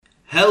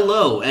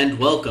Hello and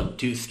welcome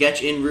to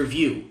Sketch in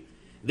Review.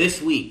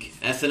 This week,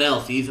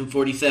 SNL Season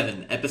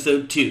 47,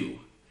 Episode 2,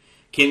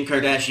 Kim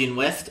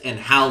Kardashian-West and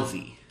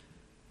Halsey.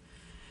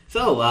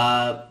 So,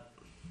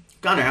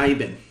 Connor, how you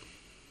been?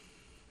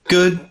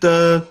 Good,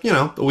 a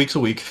week's a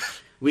week.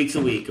 Week's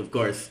a week, of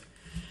course.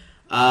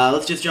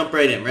 Let's just jump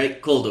right in,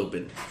 right? Cold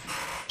open.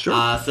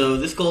 Sure. So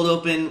this cold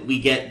open,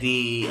 we get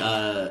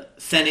the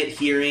Senate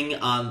hearing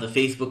on the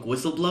Facebook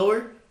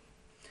whistleblower.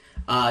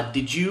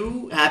 Did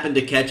you happen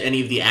to catch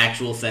any of the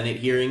actual Senate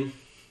hearing?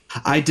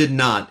 I did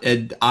not,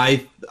 and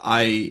I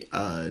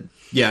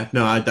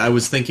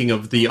was thinking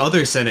of the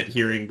other Senate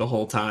hearing the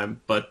whole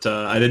time, but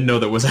I didn't know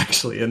there was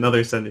actually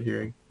another Senate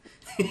hearing.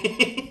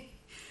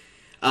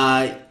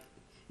 I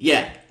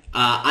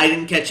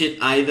didn't catch it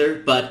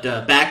either, but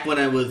back when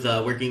I was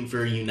working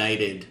for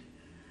United,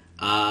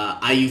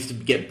 I used to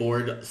get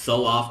bored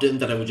so often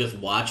that I would just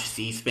watch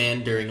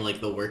C-SPAN during,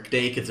 the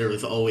workday, because there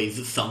was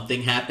always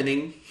something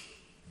happening.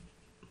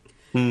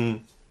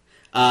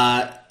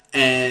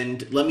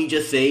 And let me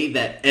just say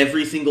that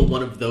every single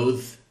one of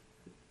those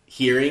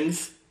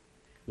hearings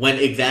went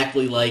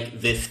exactly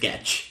like this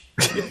sketch.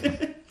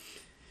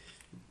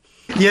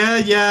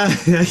 Yeah,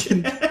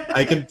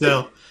 I can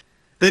tell.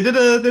 They did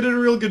a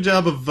real good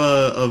job of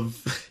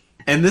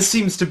and this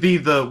seems to be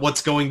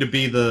what's going to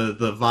be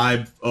the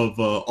vibe of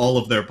all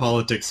of their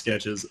politics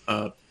sketches.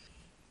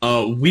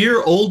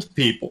 We're old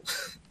people.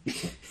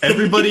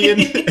 Everybody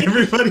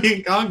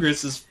in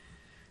Congress is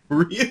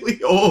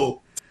really old.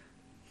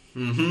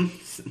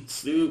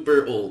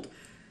 Super old.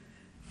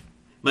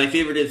 My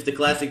favorite is the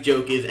classic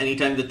joke is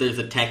anytime that there's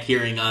a tech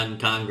hearing on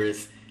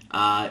Congress,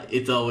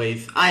 it's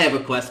always, I have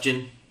a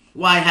question.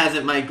 Why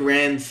hasn't my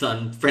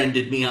grandson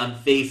friended me on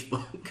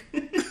Facebook?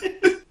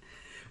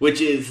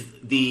 Which is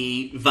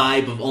the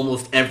vibe of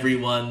almost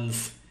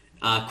everyone's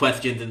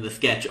questions in the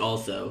sketch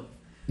also.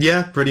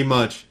 Yeah, pretty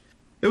much.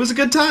 It was a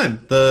good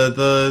time.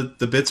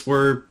 The bits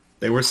were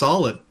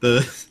solid.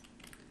 There's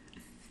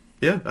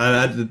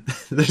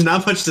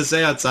not much to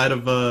say outside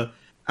of the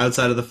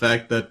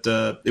fact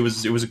that it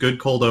was a good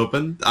cold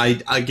open. I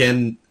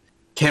again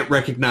can't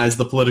recognize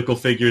the political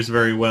figures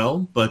very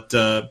well, but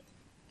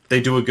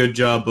they do a good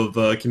job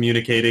of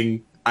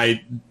communicating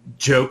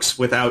jokes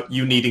without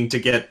you needing to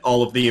get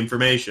all of the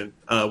information,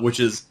 which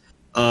is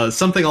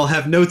something I'll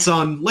have notes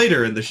on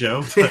later in the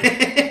show.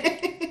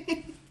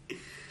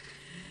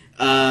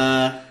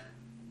 I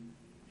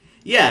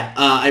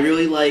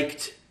really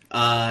liked.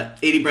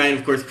 80 Bryan,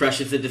 of course,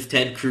 crushes it as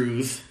Ted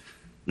Cruz.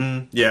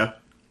 Yeah.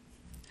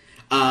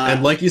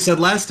 And like you said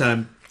last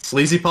time,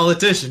 sleazy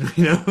politician,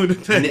 we know who to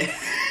pick.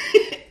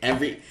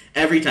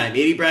 Every time.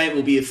 80 Bryan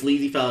will be a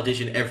sleazy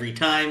politician every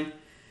time.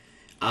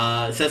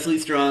 Cecily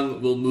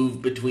Strong will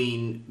move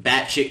between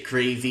batshit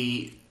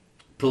crazy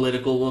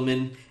political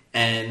woman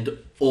and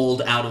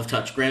old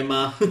out-of-touch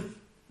grandma.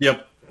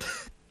 Yep.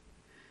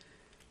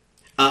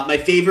 My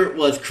favorite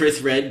was Chris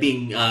Redd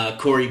being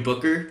Cory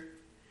Booker.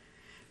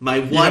 My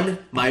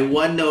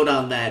one note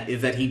on that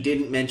is that he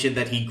didn't mention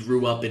that he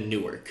grew up in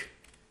Newark,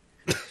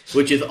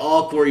 which is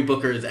all Cory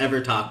Booker has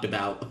ever talked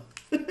about.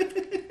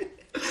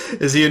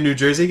 Is he a New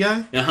Jersey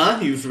guy?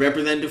 He was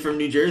representative from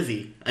New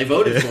Jersey. I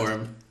voted for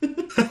him.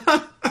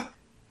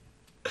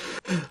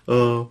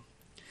 Oh.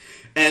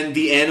 And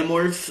the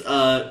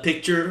Animorphs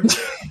picture.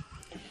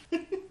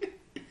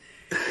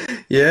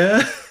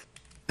 Yeah.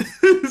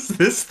 Is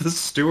this the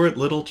Stuart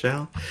Little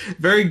challenge?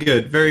 Very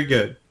good, very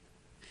good.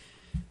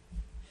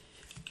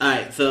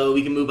 Alright, so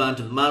we can move on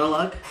to the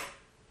monologue.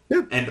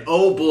 Yeah. And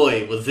oh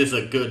boy, was this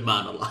a good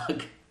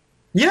monologue.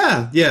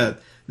 Yeah.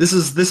 This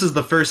is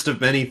the first of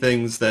many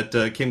things that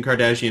Kim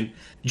Kardashian,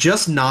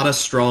 just not a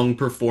strong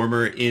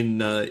performer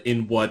in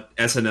what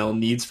SNL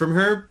needs from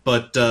her,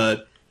 but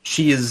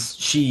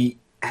she's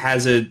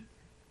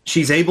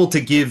able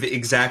to give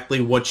exactly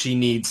what she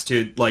needs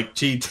to,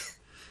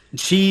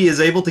 she is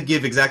able to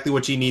give exactly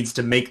what she needs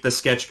to make the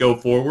sketch go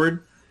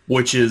forward,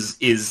 which is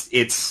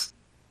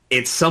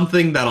it's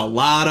something that a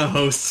lot of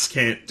hosts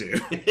can't do.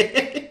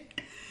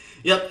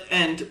 Yep,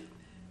 and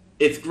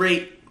it's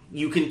great.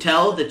 You can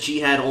tell that she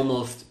had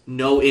almost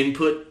no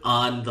input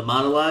on the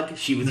monologue.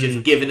 She was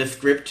just given a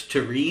script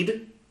to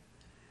read.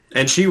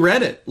 And she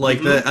read it.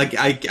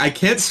 I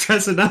can't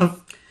stress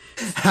enough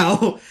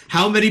how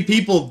many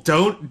people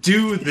don't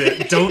do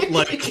that,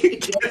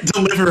 can't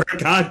deliver a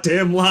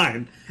goddamn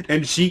line.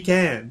 And she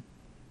can.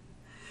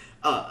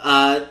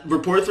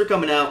 Reports were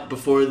coming out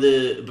before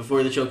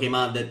the show came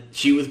on that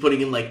she was putting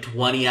in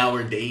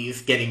 20-hour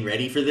days getting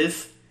ready for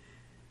this.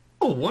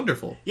 Oh,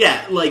 wonderful.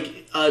 Yeah,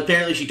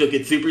 apparently she took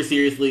it super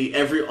seriously.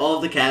 All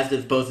of the cast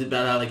has posted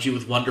about how she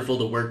was wonderful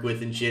to work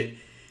with and shit.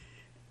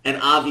 And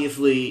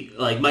obviously,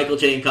 Michael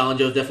Che and Colin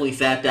Jost definitely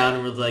sat down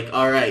and was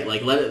alright,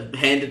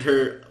 handed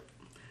her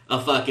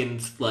a fucking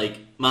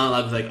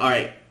monologue, was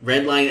alright,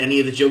 redline any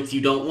of the jokes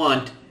you don't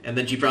want, and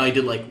then she probably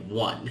did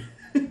one.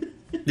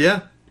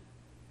 Yeah.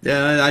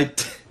 Yeah,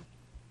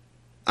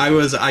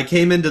 I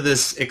came into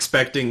this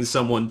expecting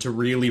someone to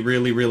really,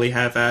 really, really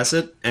half-ass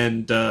it,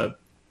 and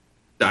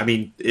I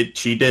mean,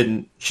 she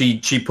didn't. She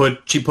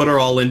put her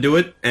all into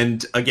it,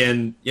 and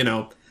again,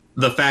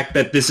 the fact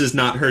that this is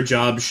not her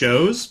job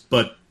shows.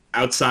 But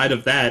outside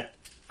of that,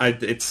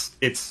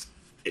 it's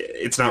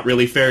not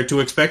really fair to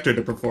expect her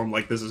to perform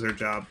like this is her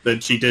job.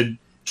 That she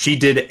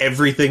did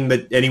everything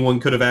that anyone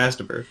could have asked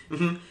of her.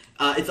 Mm-hmm.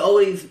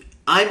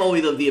 I'm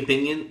always of the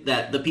opinion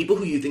that the people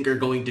who you think are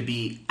going to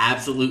be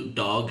absolute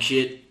dog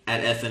shit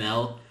at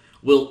SNL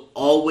will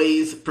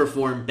always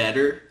perform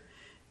better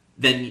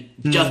than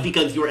just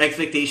because your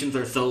expectations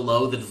are so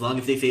low that as long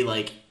as they say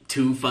like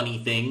two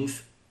funny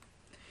things,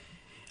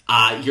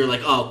 you're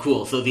like, oh,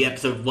 cool. So the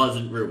episode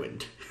wasn't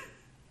ruined.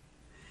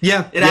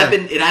 Yeah, it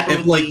happened.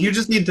 You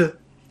just need to.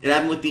 It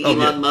happened with the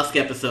Elon Musk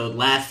episode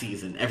last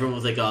season. Everyone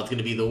was like, oh, it's going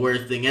to be the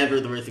worst thing ever,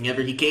 the worst thing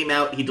ever. He came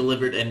out, he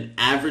delivered an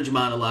average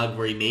monologue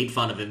where he made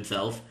fun of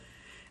himself.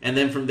 And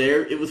then from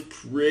there, it was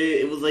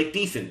like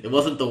decent. It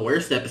wasn't the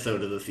worst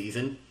episode of the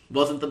season. It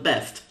wasn't the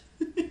best.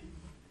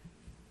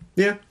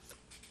 Yeah.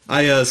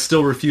 I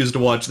still refuse to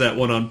watch that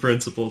one on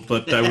principle,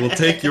 but I will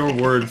take your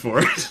word for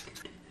it.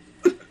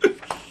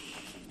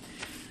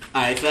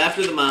 Alright, so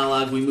after the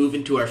monologue, we move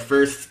into our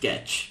first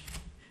sketch,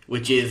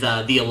 which is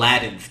the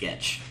Aladdin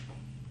sketch.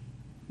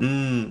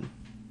 One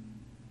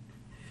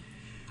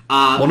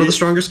of the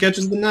stronger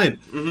sketches of the night.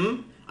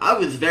 Mm-hmm. I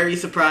was very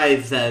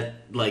surprised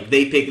that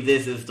they picked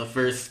this as the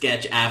first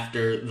sketch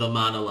after the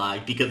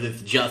monologue because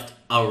it's just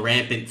a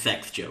rampant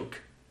sex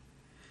joke.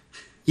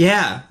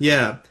 Yeah.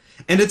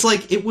 And it's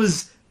there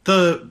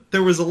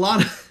was a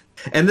lot of,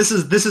 and this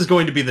is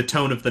going to be the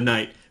tone of the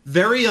night.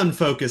 Very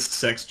unfocused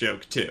sex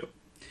joke too.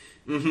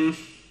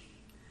 Mm-hmm.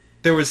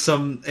 There was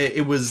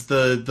it was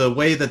the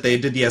way that they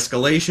did the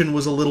escalation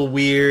was a little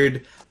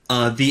weird.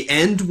 The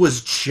end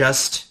was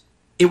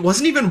it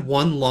wasn't even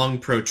one long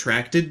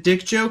protracted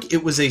dick joke.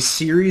 It was a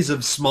series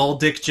of small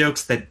dick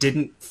jokes that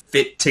didn't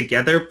fit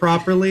together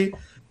properly.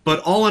 But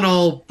all in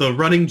all, the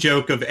running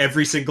joke of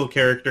every single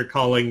character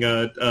calling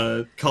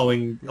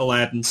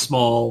Aladdin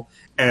small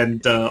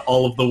and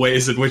all of the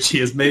ways in which he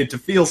is made to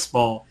feel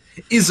small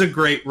is a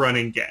great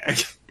running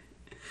gag.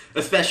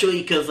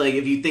 Especially because,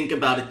 if you think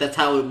about it, that's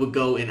how it would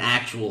go in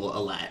actual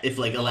Aladdin. If,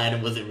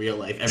 Aladdin was in real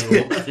life,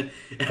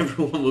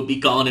 everyone would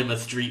be calling him a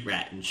street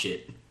rat and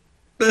shit.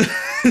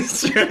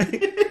 That's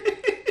right.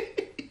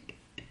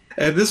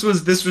 And this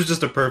was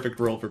just a perfect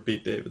role for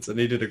Pete Davidson.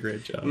 He did a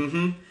great job.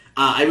 Mm-hmm.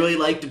 I really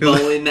liked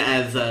Bowen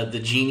as the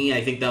genie.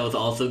 I think that was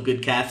also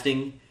good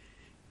casting.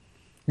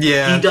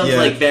 Yeah, he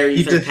does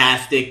very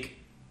sarcastic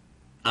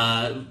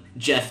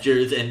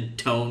gestures and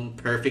tone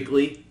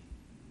perfectly.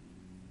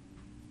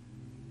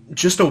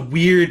 Just a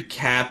weird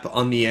cap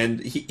on the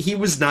end. He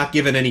was not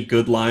given any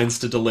good lines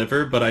to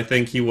deliver, but I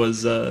think he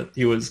was.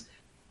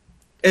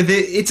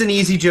 It's an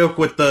easy joke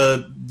with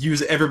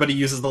everybody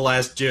uses the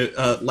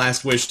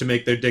last wish to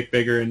make their dick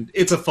bigger, and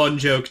it's a fun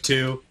joke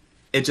too.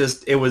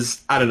 It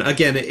was I don't know.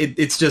 Again,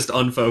 it's just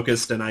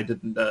unfocused, and I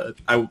didn't.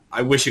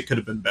 I wish it could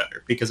have been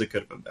better because it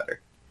could have been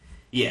better.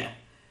 Yeah,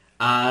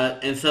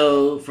 and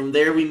so from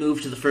there we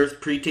move to the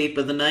first pre-tape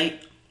of the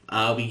night.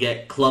 We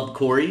get Club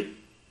Corey.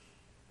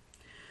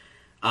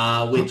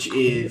 Which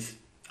is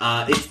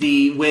it's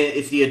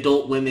the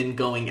adult women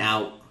going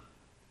out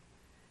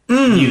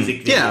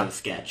music video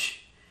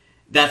sketch.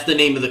 That's the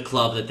name of the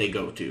club that they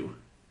go to.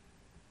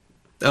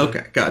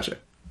 Okay, gotcha.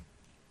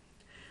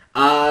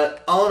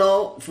 All in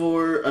all,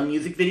 for a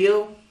music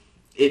video,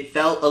 it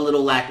felt a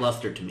little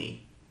lackluster to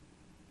me.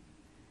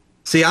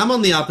 See, I'm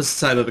on the opposite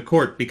side of the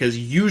court because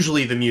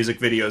usually the music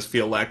videos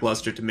feel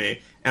lackluster to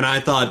me, and I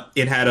thought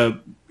it had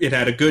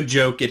a good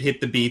joke, it hit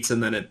the beats,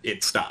 and then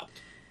it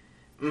stopped.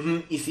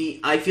 Mm-hmm. You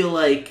see, I feel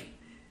like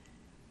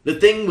the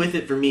thing with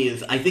it for me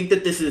is I think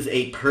that this is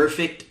a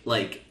perfect,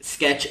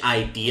 sketch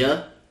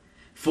idea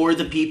for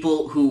the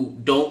people who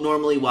don't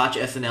normally watch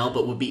SNL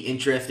but would be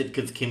interested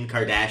because Kim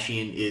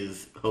Kardashian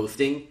is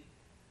hosting.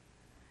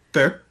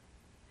 Fair.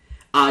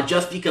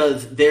 Just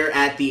because they're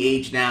at the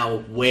age now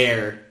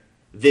where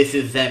this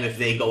is them if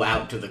they go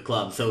out to the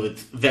club. So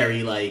it's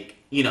very,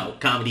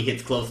 comedy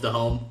hits close to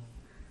home.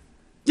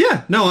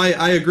 Yeah, no,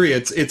 I agree.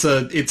 It's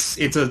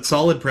a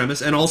solid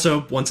premise, and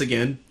also once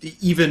again,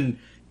 even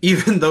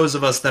those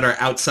of us that are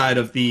outside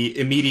of the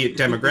immediate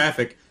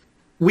demographic,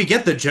 we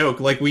get the joke.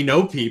 We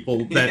know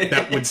people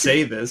that would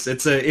say this.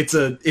 It's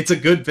a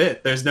good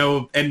bit. There's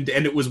no and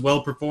it was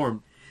well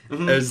performed.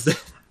 Mm-hmm.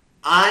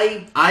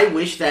 I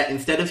wish that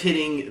instead of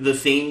hitting the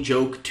same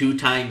joke 2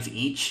 times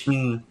each,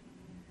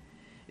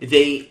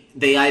 they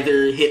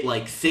either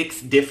hit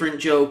 6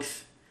 different jokes.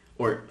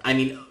 Or,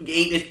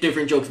 8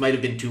 different jokes might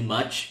have been too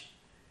much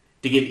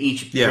to give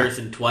each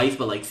person twice,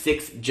 but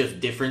 6 just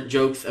different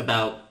jokes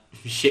about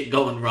shit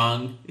going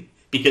wrong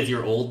because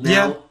you're old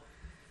now.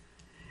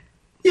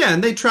 Yeah,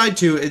 and they tried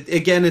to.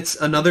 Again, it's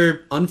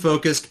another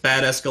unfocused,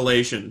 bad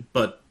escalation,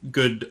 but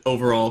good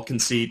overall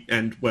conceit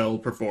and well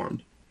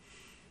performed.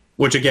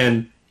 Which,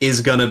 again,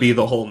 is gonna be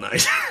the whole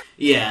night.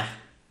 Yeah.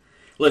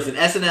 Listen,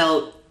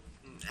 SNL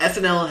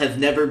has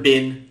never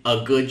been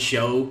a good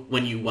show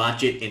when you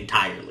watch it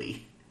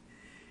entirely.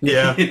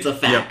 Yeah. It's a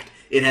fact.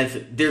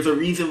 There's a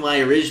reason why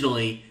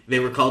originally they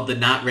were called the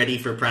not ready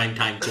for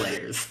primetime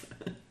players.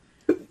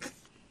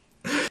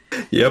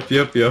 Yep.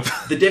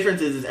 The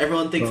difference is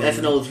everyone thinks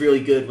SNL was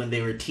really good when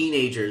they were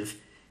teenagers,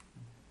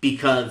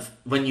 because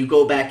when you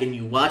go back and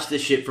you watch the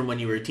shit from when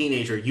you were a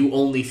teenager, you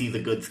only see the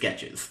good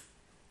sketches.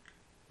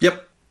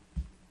 Yep.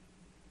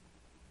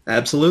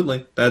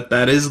 Absolutely.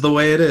 That is the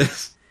way it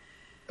is.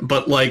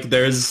 But, like,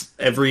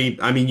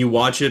 you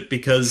watch it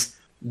because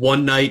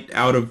one night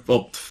out of,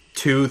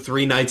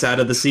 2-3 nights out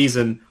of the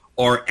season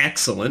are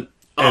excellent.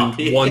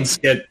 And one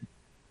sketch...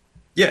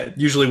 Yeah,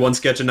 usually one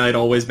sketch a night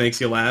always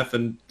makes you laugh,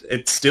 and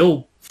it's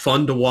still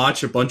fun to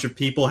watch a bunch of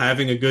people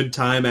having a good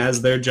time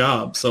as their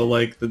job. So,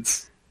 like,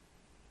 that's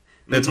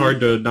hard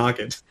to knock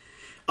it.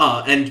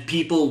 And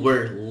people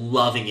were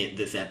loving it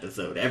this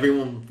episode.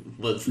 Everyone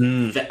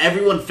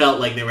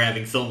felt like they were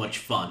having so much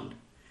fun,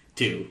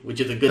 too,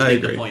 which is a good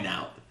thing to point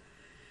out.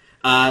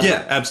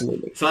 Yeah,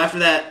 absolutely. So after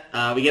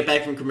that, we get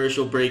back from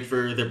commercial break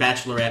for their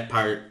Bachelorette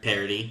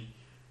parody.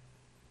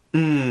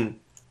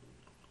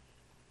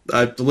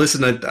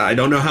 Listen, I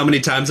don't know how many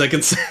times I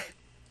can say.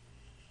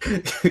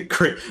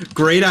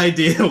 Great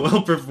idea,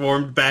 well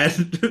performed, bad,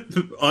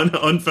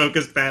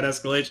 unfocused, bad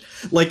escalation.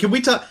 Like, can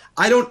we talk?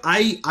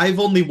 I've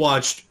only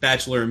watched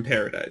Bachelor in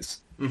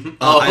Paradise.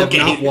 Mm-hmm. I have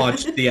not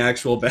watched the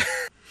actual.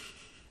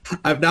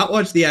 I've not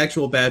watched the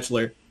actual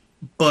Bachelor,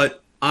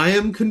 but I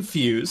am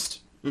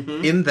confused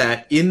in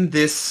that in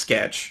this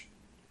sketch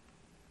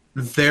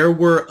there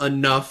were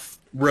enough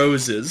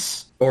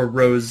roses there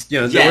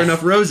were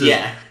enough roses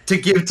to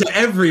give to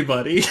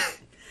everybody.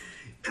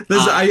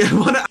 I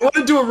want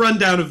to do a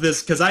rundown of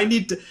this because I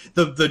need to.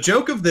 The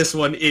joke of this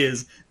one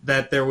is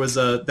that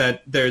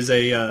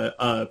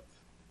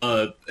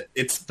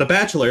it's The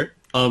Bachelor.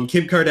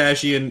 Kim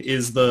Kardashian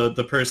is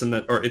the person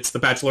that, or it's the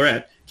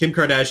Bachelorette. Kim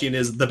Kardashian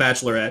is the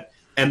Bachelorette,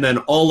 and then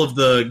all of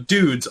the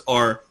dudes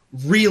are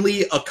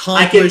really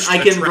accomplished. I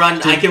can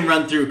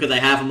run through because I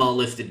have them all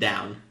listed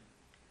down.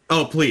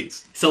 Oh,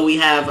 please. So we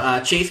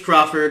have Chase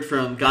Crawford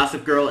from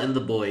Gossip Girl and The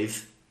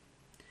Boys.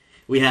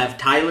 We have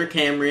Tyler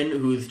Cameron,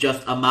 who's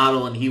just a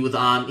model, and he was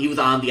on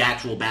the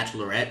actual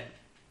Bachelorette.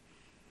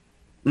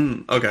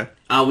 Okay.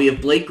 We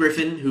have Blake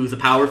Griffin, who's a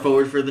power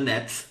forward for the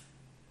Nets.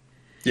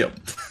 Yep.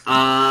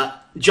 I'm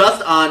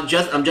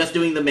just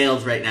doing the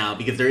males right now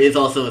because there is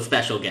also a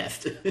special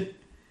guest.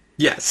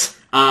 Yes.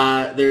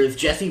 There's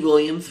Jesse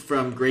Williams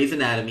from Grey's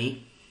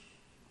Anatomy.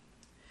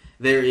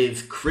 There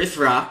is Chris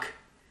Rock,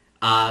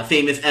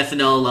 famous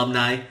SNL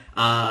alumni,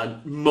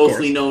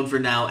 mostly known for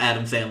now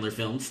Adam Sandler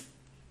films.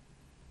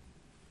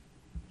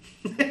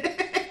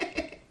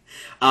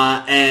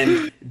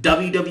 And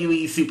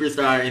WWE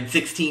superstar and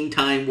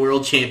 16-time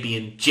world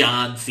champion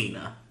John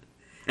Cena.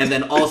 And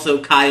then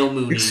also Kyle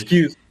Mooney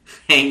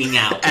hanging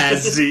out.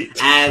 As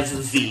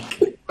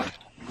Zeke.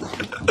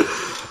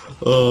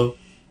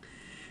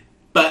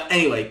 But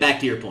anyway, back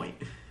to your point.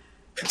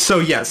 So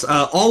yes,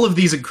 all of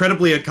these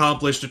incredibly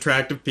accomplished,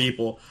 attractive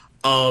people,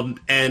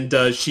 and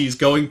she's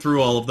going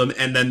through all of them,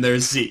 and then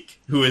there's Zeke,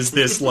 who is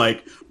this,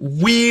 like,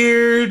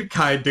 weird,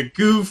 kind of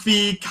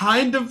goofy,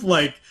 kind of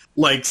like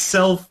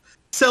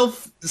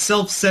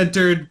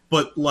self-centered,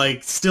 but,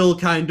 like, still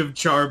kind of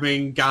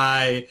charming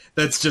guy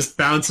that's just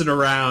bouncing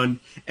around,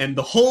 and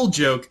the whole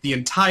joke the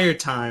entire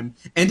time,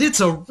 and it's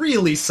a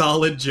really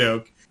solid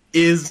joke,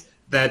 is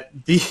that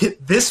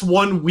this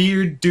one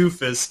weird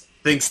doofus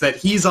thinks that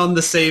he's on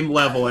the same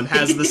level and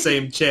has the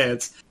same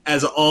chance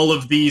as all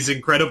of these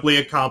incredibly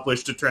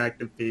accomplished,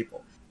 attractive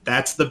people.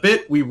 That's the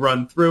bit. We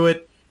run through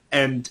it,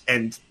 and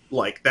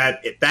like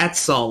that's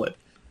solid.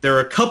 There are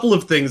a couple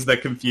of things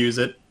that confuse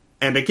it,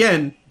 and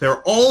again,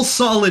 they're all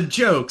solid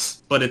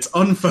jokes, but it's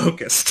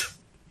unfocused.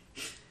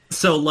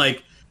 So,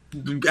 like,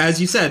 as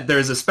you said,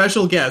 there's a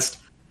special guest.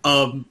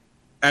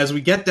 As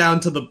we get down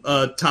to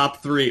the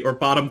top three or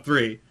bottom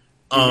three,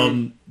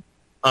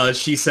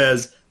 she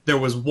says there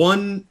was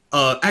one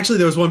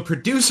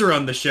producer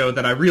on the show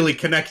that I really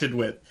connected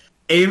with.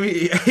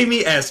 Amy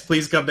S,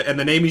 please come to, and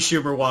then Amy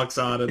Schumer walks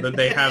on, and then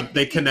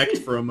they connect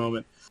for a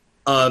moment.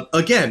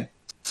 Again,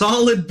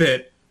 solid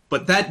bit,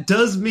 but that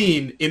does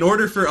mean in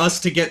order for us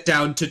to get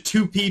down to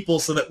two people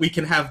so that we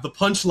can have the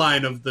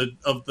punchline of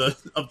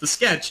the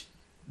sketch,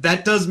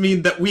 that does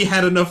mean that we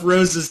had enough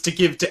roses to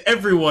give to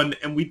everyone,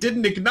 and we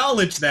didn't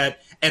acknowledge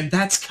that, and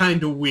that's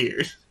kind of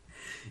weird.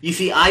 You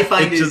see, I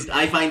find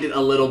it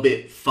a little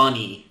bit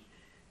funny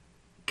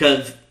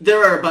because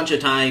there are a bunch of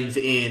times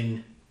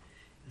in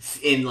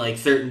like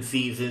certain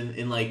seasons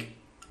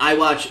I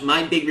watch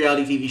my big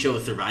reality TV show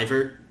is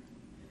Survivor,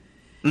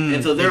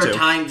 and so there are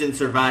times in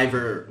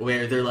Survivor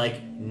where they're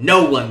like,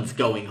 no one's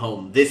going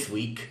home this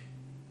week.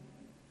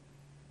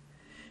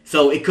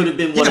 So it could have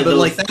been one of those.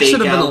 Like, that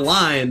should have been a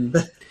line.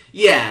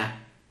 Yeah.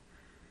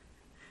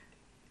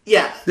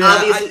 Yeah,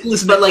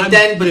 obviously, but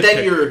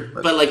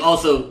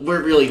also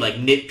we're really like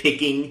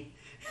nitpicking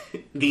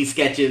these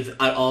sketches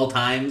at all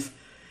times.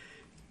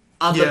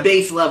 On the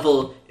base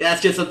level,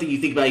 that's just something you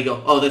think about. You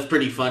go, "Oh, that's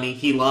pretty funny."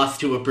 He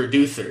lost to a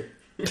producer.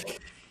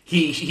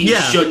 He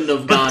shouldn't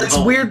have gone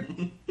home.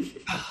 Weird.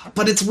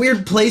 But it's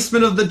weird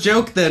placement of the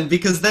joke then,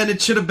 because then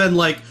it should have been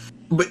like,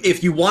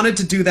 if you wanted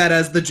to do that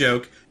as the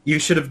joke, you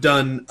should have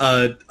done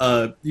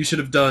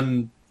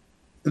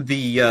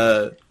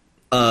the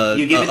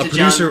You give it a to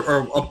producer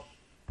John. or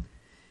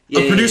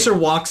a producer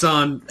walks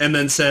on and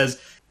then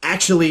says,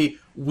 actually,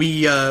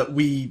 we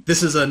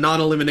this is a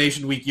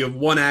non-elimination week. You have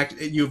one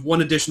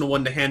additional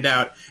one to hand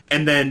out,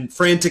 and then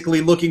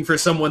frantically looking for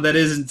someone that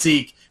isn't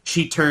Zeke,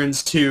 she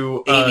turns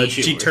to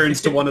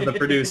one of the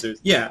producers.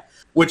 Yeah,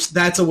 which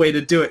that's a way to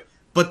do it.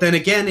 But then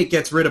again, it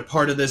gets rid of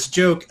part of this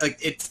joke.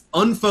 It's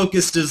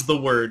unfocused is the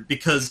word,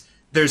 because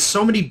there's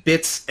so many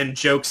bits and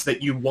jokes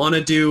that you want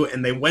to do,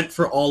 and they went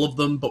for all of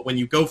them, but when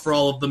you go for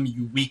all of them,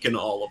 you weaken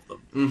all of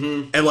them.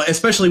 Mm-hmm. And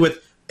especially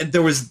with,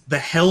 there was the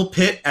hell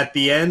pit at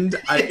the end.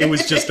 It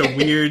was just a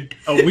weird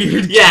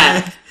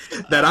Yeah.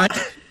 that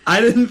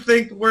I didn't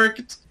think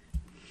worked.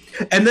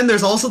 And then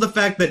there's also the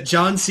fact that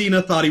John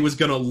Cena thought he was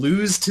going to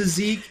lose to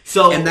Zeke,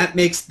 and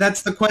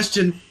that's the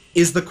question.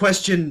 Is the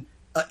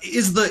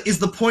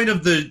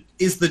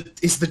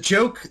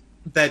joke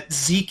that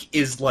Zeke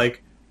is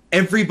like,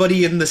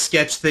 everybody in the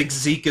sketch thinks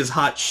Zeke is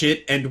hot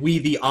shit and we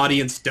the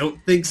audience don't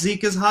think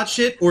Zeke is hot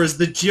shit, or is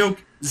the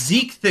joke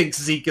Zeke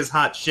thinks Zeke is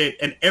hot shit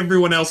and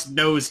everyone else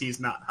knows he's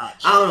not hot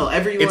shit? I don't know.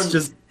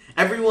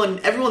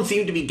 Everyone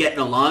seemed to be getting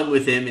along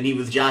with him, and he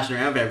was joshing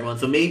around with everyone.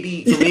 So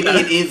maybe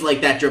it is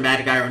like that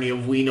dramatic irony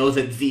of we know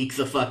that Zeke's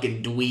a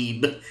fucking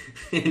dweeb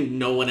and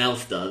no one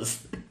else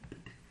does.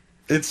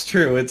 It's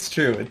true.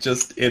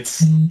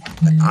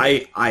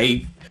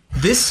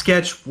 This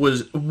sketch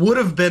would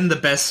have been the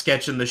best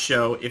sketch in the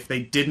show if they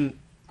didn't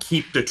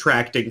keep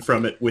detracting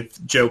from it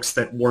with jokes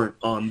that weren't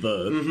on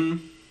the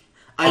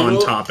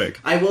topic.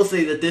 I will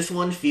say that this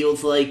one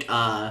feels like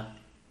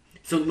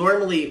so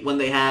normally when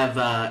they have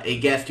a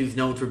guest who's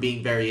known for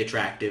being very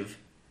attractive,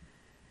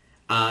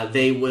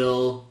 they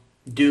will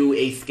do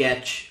a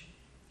sketch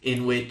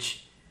in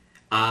which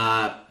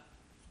Kyle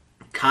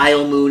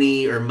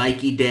Mooney or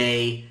Mikey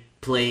Day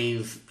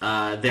plays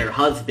their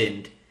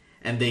husband,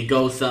 and they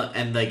go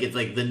and like it's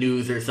like the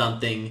news or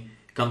something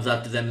comes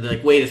up to them and they're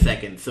like, wait a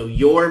second, so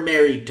you're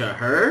married to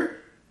her?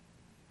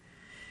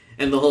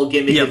 And the whole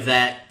gimmick is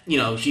that,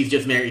 she's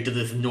just married to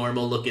this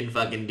normal looking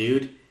fucking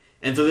dude.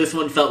 And so this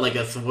one felt like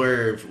a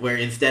swerve where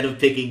instead of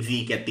picking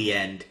Zeke at the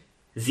end,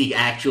 Zeke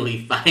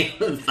actually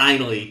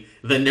finally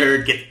the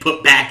nerd gets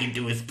put back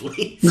into his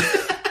place.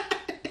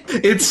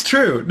 It's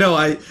true. No,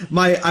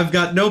 I've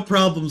got no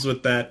problems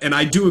with that, and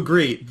I do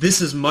agree. This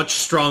is much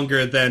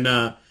stronger than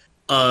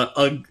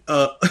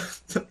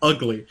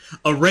ugly.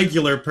 A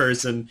regular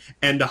person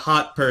and a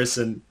hot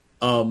person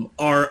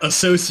are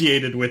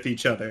associated with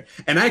each other.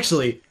 And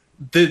actually,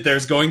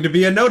 there's going to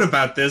be a note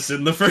about this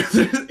in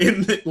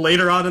the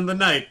later on in the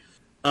night.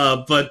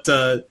 But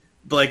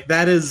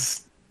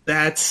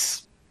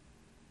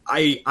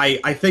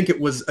I think it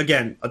was,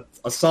 again,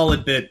 a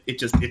solid bit. It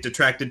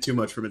detracted too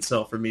much from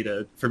itself for me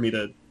to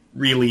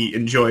really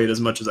enjoy it as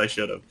much as I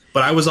should have.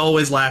 But I was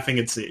always laughing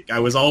at Zeke. I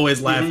was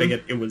always laughing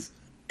at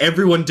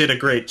everyone did a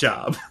great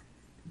job.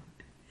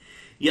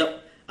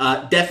 Yep.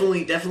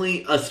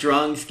 Definitely a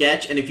strong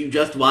sketch, and if you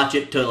just watch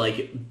it to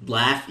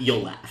laugh,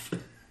 you'll laugh.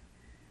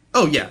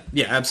 Oh yeah,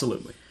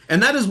 absolutely.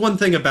 And that is one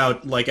thing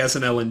about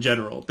SNL in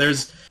general.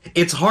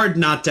 It's hard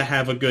not to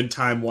have a good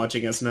time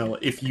watching SNL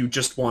if you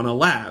just want to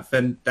laugh,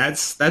 and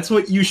that's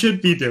what you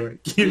should be doing.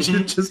 You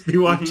should just be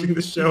watching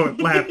the show and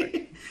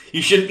laughing.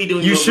 You shouldn't be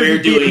doing what we're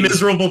doing. You shouldn't be a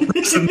miserable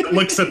person that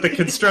looks at the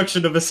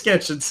construction of a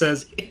sketch and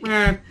says,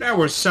 that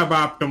was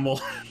suboptimal.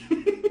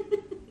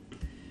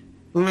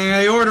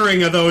 The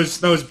ordering of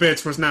those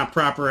bits was not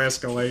proper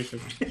escalation.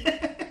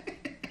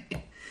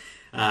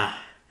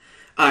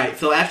 Alright,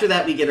 so after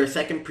that we get our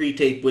second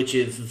pre-tape, which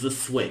is The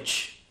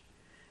Switch.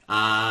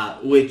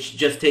 Which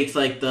just takes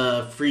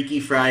the Freaky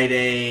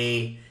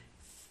Friday,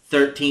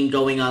 13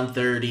 going on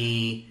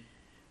 30,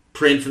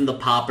 Prince and the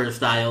Pauper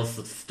style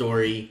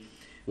story,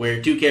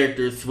 where two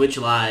characters switch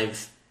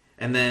lives,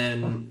 and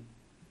then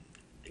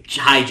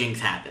hijinks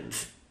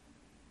happens.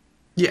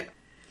 Yeah.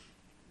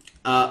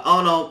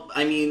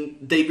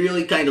 They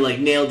really kind of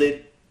nailed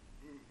it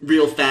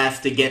real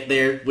fast to get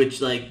there,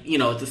 which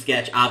it's a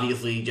sketch,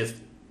 obviously, just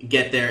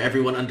get there,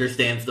 everyone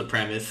understands the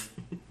premise.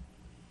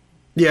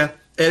 Yeah,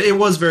 it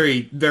was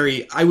very,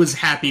 very, I was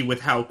happy with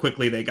how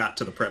quickly they got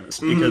to the premise,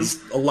 because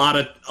a lot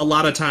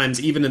of times,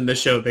 even in this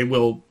show, they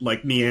will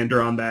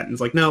meander on that, and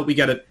it's no, we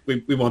get it,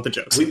 we want the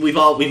jokes. We've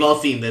all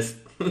seen this.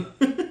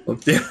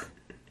 Yeah.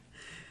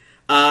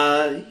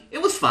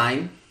 It was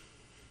fine.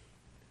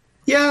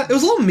 Yeah, it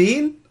was a little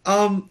mean.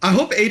 I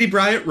hope A.D.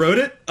 Bryant wrote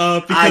it,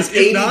 because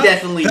A.D.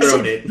 definitely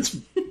wrote it.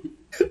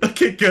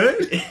 Okay,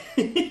 good.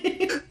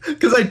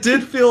 Because I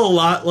did feel a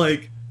lot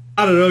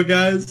I don't know,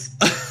 guys.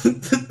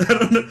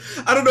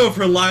 I don't know if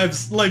her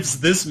life's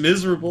this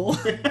miserable.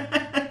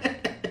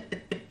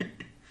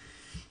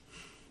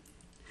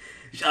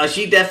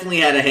 She definitely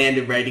had a hand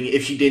in writing it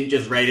if she didn't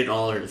just write it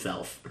all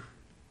herself.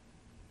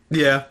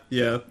 Yeah,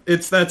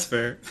 that's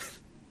fair.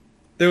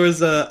 There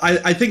was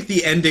I think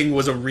the ending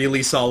was a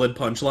really solid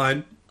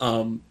punchline.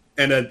 And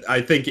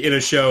I think in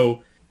a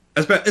show,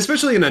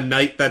 especially in a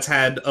night that's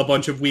had a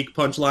bunch of weak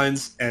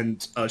punchlines,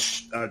 and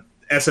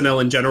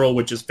SNL in general,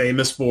 which is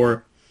famous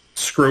for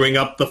screwing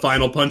up the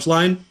final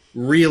punchline.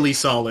 Really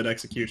solid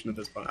execution of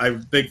this punch. I'm a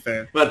big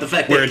fan. But the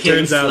fact that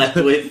Kim slept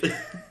with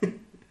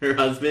her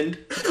husband.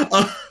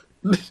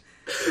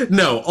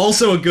 No,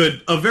 also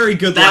a very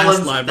good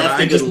last line, but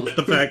I just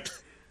the fact.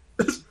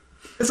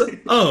 It's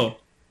like, oh,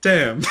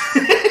 damn.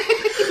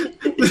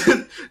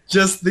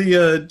 just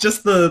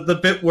the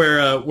bit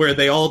where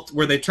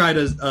they try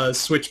to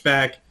switch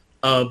back,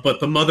 but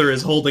the mother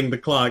is holding the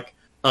clock,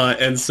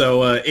 and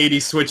so 80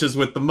 switches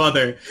with the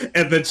mother,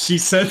 and then she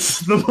sends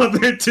the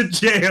mother to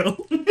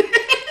jail.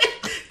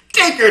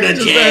 Take her to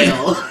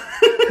jail.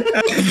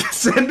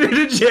 Send her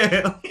to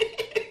jail.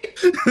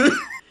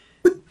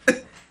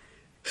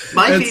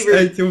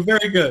 It was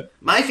very good.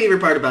 My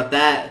favorite part about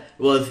that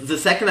was the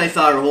second I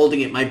saw her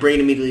holding it, my brain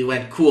immediately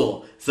went,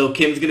 cool. So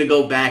Kim's going to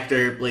go back to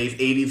her place,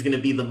 80's going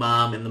to be the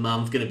mom, and the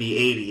mom's going to be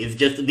 80. It's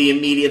just the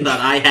immediate thought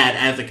I had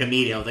as a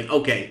comedian. I was like,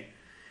 okay,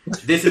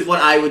 this is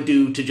what I would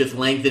do to just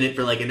lengthen it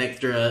for like an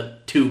extra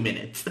 2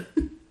 minutes.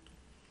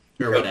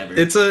 Or whatever.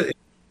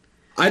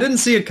 I didn't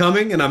see it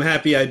coming, and I'm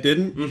happy I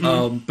didn't.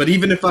 Mm-hmm. But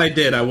even if I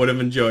did, I would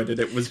have enjoyed it.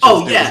 It was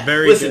just, it was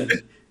very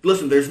good.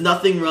 Listen, there's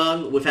nothing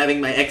wrong with having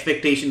my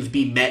expectations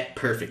be met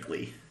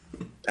perfectly.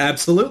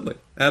 Absolutely.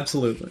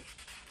 Absolutely.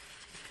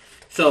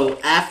 So,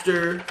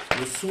 after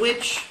the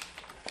switch,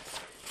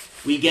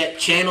 we get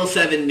Channel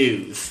 7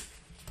 News.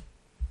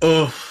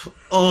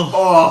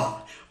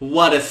 Oh,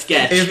 what a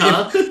sketch,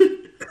 huh?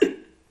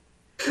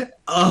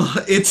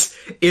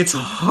 It's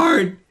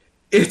hard.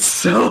 It's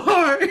so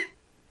hard.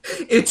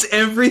 It's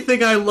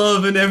everything I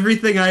love and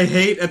everything I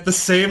hate at the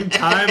same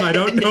time. I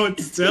don't know what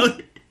to tell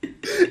you.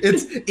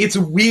 It's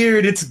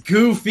weird. It's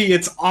goofy.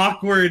 It's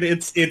awkward.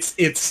 It's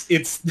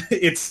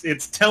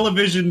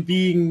television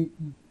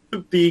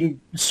being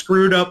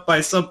screwed up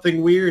by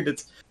something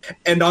weird.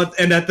 And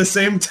at the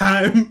same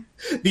time,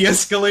 the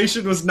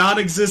escalation was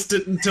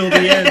non-existent until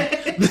the end.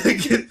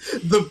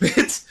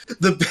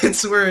 the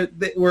bits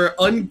were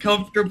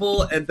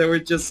uncomfortable, and they were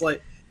just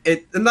like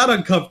not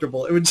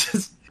uncomfortable. It was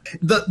just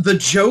the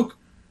joke.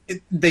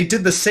 They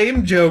did the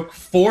same joke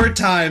 4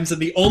 times, and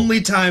the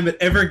only time it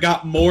ever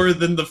got more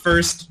than the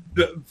first,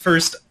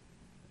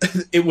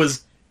 it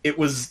was.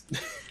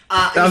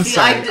 I'm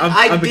sorry.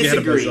 I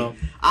disagree.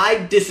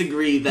 I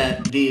disagree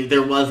that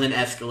there was an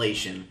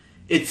escalation.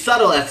 It's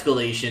subtle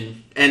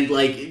escalation, and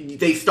like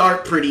they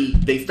start pretty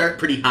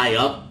high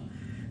up,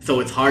 so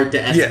it's hard to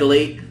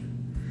escalate. Yeah.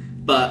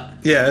 But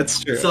yeah,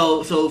 it's true.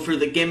 So for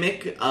the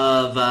gimmick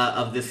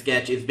of this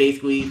sketch is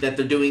basically that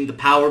they're doing the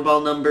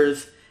Powerball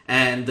numbers,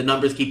 and the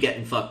numbers keep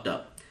getting fucked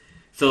up.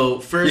 So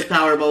first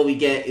Powerball we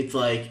get, it's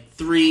like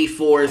 3,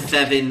 4,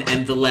 7,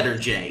 and the letter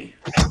J.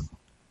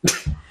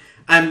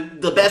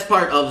 And the best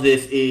part of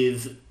this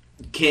is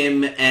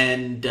Kim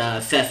and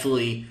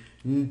Cecily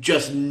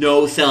just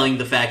no-selling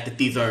the fact that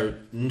these are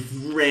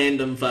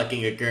random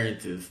fucking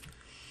occurrences.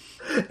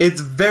 It's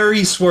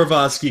very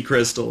Swarovski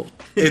crystal.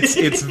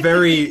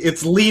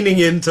 It's leaning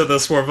into the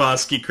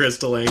Swarovski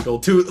crystal angle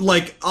to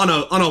like on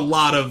a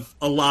lot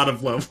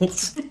of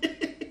levels.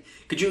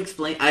 Could you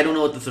explain? I don't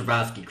know what the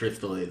Swarovski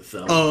crystal is.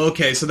 So. Oh,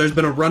 okay. So there's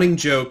been a running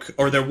joke,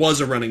 or there was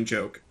a running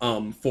joke,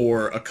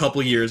 for a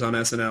couple years on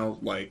SNL,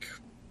 like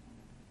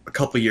a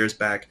couple years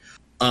back,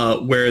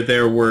 where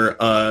there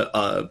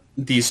were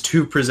these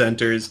 2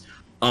 presenters,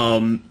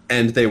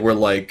 and they were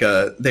like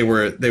they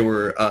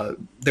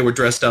were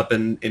dressed up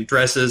in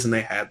dresses, and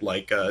they had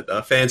like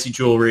fancy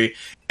jewelry,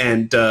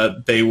 and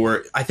they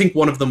were, I think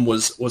one of them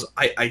was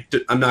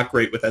I'm not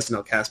great with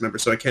SNL cast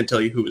members, so I can't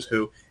tell you who was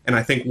who, and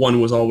I think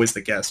one was always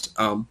the guest,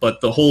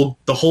 but the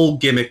whole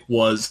gimmick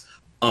was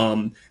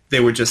they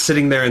were just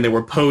sitting there and they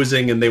were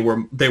posing, and they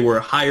were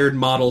hired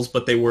models,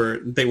 but they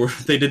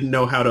didn't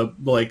know how to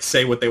like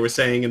say what they were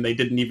saying, and they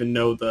didn't even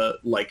know the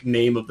like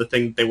name of the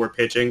thing that they were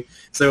pitching.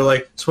 So they were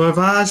like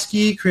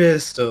Swarovski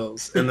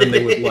crystals, and then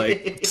they would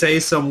like say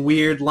some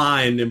weird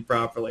line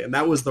improperly, and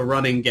that was the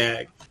running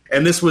gag.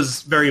 And this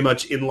was very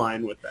much in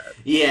line with that.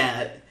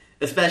 Yeah,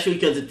 especially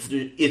because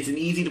it's an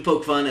easy to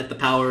poke fun at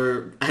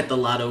the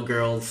Lotto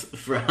girls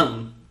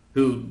from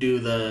who do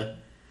the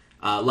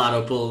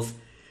Lotto pulls.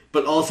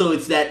 But also,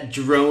 it's that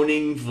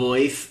droning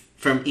voice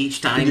from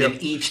each time,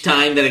 and each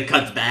time that it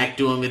cuts back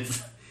to them,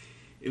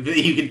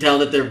 you can tell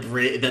that their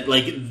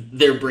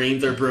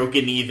brains are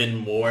broken even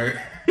more.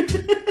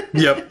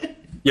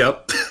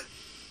 Yep.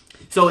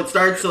 So it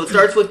starts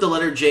with the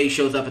letter J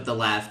shows up at the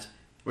last,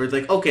 where it's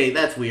like, okay,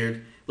 that's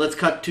weird. Let's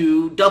cut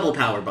to double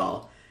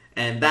Powerball,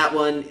 and that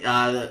one,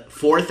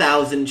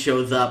 4,000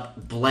 shows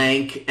up,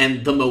 blank,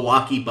 and the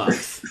Milwaukee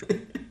Bucks.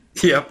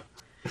 Yep.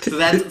 So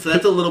that's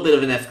a little bit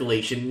of an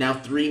escalation. Now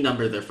 3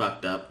 numbers are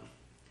fucked up.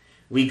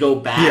 We go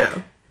back.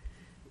 Yeah.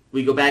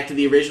 We go back to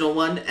the original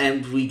one,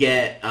 and we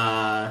get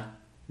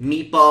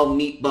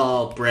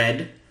meatball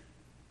bread.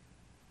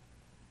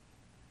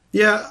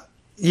 Yeah,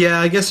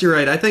 I guess you're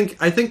right. I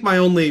think my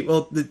only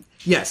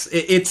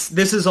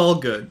this is all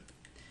good.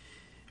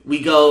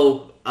 We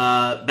go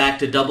back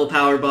to double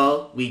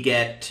Powerball. We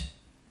get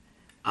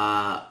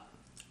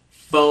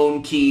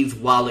phone, keys,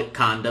 wallet,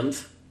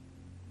 condoms.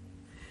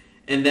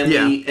 And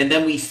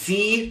then we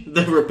see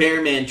the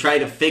repairman try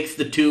to fix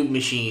the tube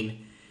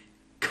machine.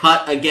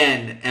 Cut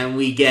again, and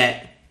we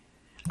get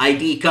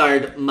ID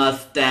card,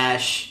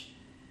 mustache,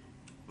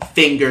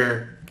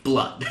 finger,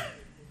 blood.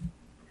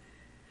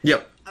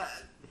 Yep.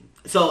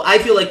 So I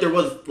feel like there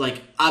was,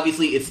 like,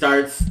 obviously it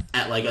starts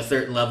at, like, a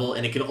certain level,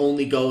 and it can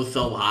only go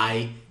so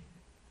high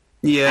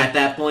at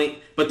that point.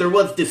 But there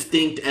was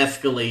distinct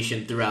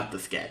escalation throughout the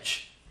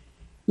sketch.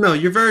 No,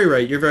 you're very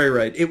right. You're very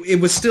right. It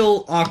was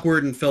still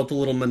awkward and felt a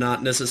little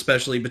monotonous,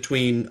 especially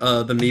between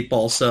the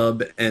meatball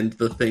sub and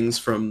the things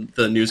from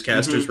the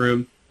newscaster's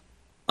room.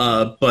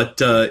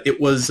 But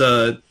it was...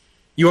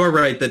 you are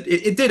right that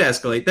it did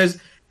escalate.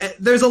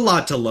 There's a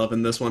lot to love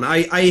in this one.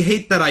 I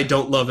hate that I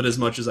don't love it as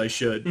much as I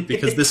should,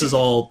 because this is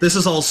all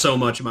so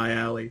much my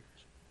alley.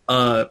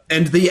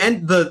 And the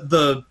end,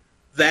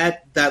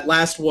 that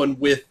last one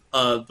with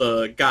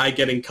the guy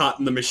getting caught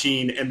in the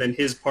machine and then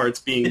his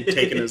parts being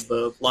taken as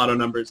the lotto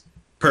numbers,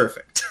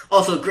 perfect.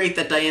 Also, great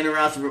that Diana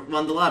Ross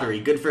won the lottery.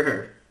 Good for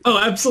her. Oh,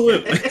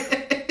 absolutely.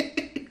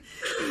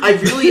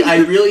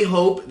 I really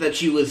hope that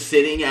she was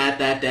sitting at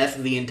that desk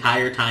the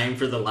entire time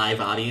for the live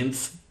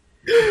audience.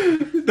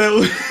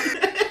 I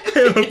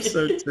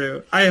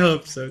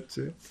hope so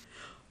too.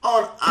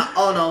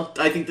 Oh no,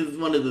 I think this is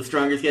one of the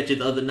stronger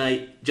sketches of the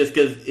night, just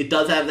because it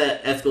does have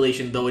that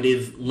escalation, though it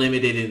is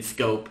limited in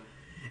scope.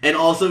 And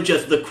also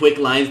just the quick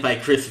lines by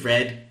Chris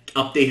Red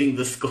updating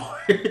the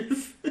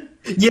scores.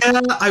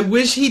 Yeah, I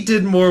wish he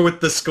did more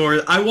with the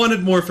scores. I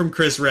wanted more from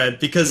Chris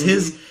Red, because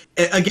his,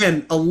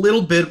 again, a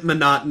little bit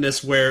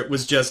monotonous where it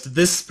was just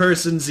this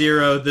person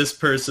 0, this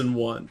person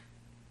 1.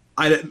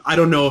 I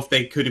don't know if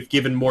they could have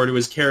given more to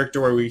his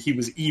character, or he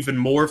was even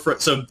more...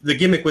 So the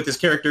gimmick with his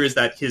character is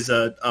that he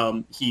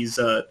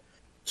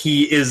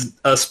is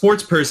a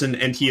sports person,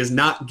 and he is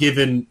not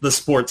given the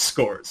sports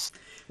scores.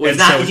 Well,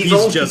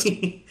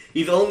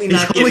 he's only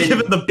not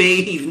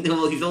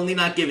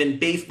given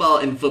baseball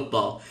and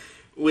football,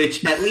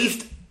 which at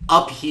least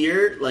up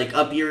here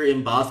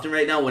in Boston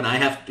right now,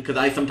 because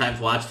I sometimes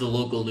watch the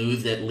local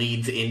news that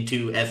leads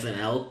into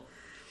SNL.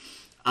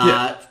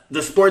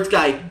 The sports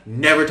guy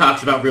never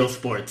talks about real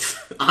sports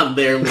on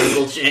their on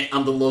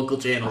the local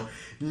channel.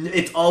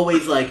 It's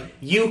always like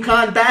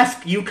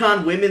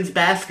UConn women's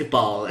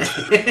basketball.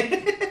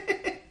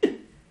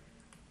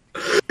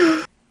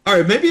 All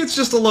right, maybe it's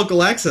just a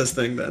local access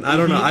thing then. I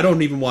don't know. I don't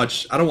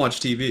watch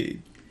TV.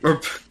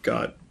 Or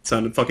God, it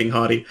sounded fucking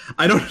haughty.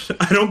 I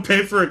don't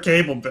pay for a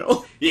cable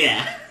bill.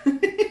 Yeah.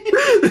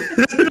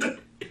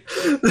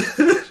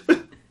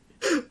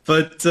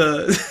 But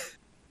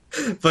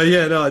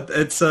yeah, no,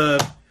 it's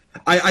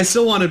I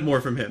still wanted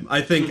more from him.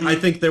 I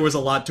think there was a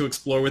lot to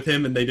explore with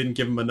him, and they didn't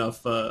give him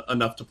enough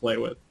to play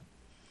with.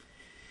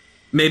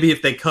 Maybe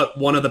if they cut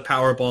one of the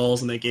power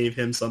balls and they gave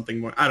him something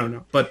more, I don't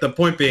know. But the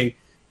point being,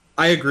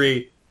 I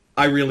agree.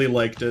 I really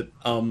liked it.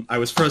 I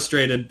was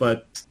frustrated,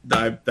 but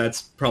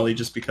that's probably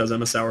just because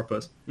I'm a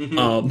sourpuss.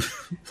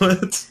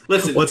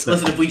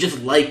 Listen, if we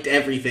just liked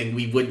everything,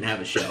 we wouldn't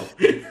have a show.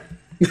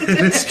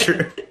 It's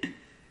true.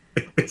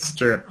 It's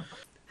true.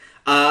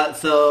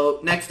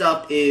 So next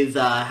up is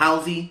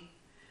Halsey.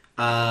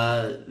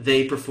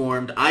 They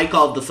performed. I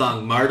called the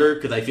song "Martyr"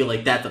 because I feel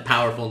like that's a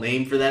powerful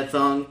name for that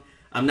song.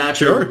 I'm not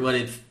sure what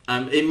it's.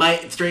 It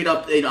might straight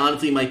up. It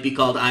honestly might be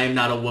called "I Am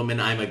Not a Woman,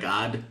 I'm a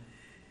God."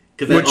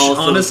 Which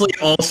honestly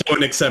also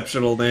an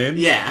exceptional name.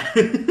 Yeah.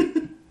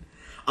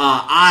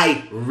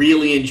 I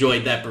really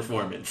enjoyed that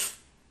performance.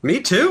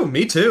 Me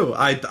too.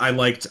 I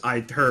liked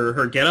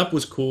her getup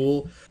was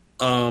cool.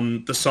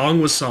 The song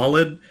was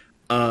solid.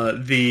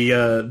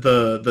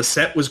 The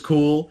set was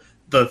cool.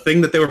 The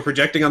thing that they were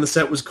projecting on the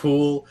set was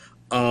cool.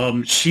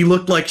 She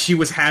looked like she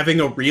was having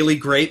a really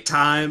great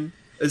time.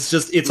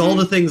 It's all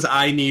the things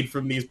I need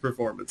from these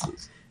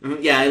performances.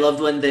 Yeah, I loved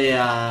when they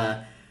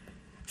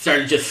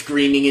started just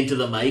screaming into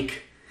the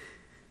mic.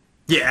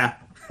 Yeah.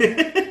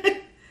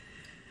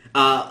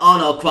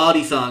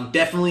 Quality song.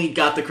 Definitely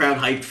got the crowd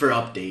hyped for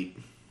Update.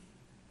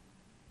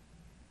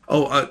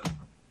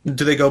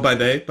 Do they go by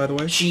they, by the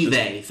way?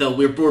 They. So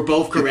we're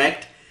both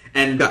correct,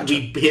 and Gotcha.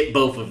 We hit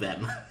both of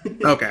them.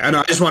 Okay, I know.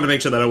 I just wanted to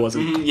make sure that I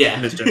wasn't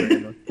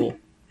misgenerating. Cool.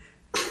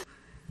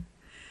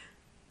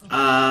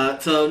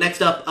 So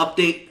next up,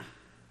 Update.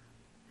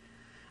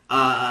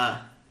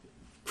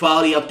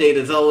 Quality Update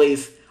as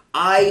always.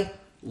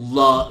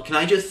 Can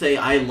I just say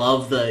I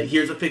love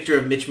here's a picture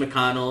of Mitch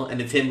McConnell and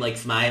it's him like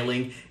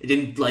smiling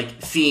and like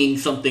seeing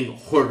something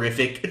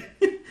horrific.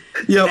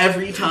 Yep.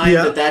 Every time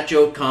that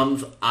joke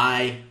comes,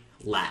 I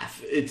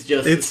laugh. It's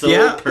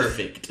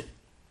perfect.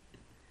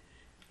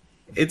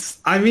 It's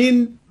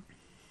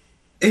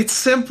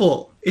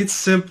simple. It's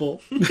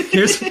simple.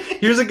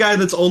 Here's a guy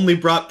that's only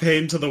brought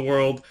pain to the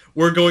world.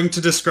 We're going to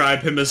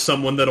describe him as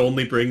someone that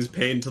only brings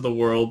pain to the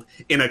world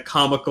in a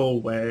comical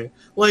way.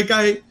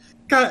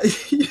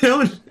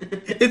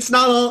 It's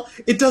not all.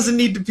 It doesn't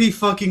need to be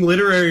fucking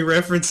literary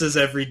references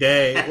every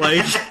day.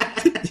 Like,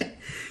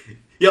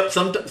 yep.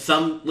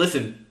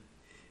 Listen.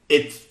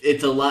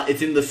 it's a lot.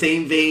 It's in the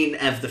same vein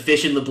as the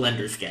fish in the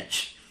blender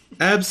sketch.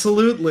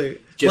 Absolutely.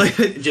 I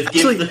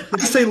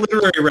say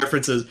literary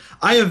references.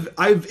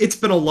 It's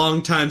been a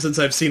long time since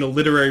I've seen a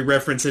literary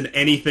reference in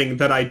anything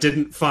that I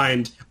didn't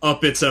find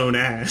up its own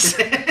ass.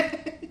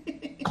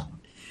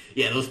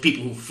 Yeah, those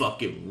people who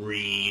fucking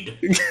read.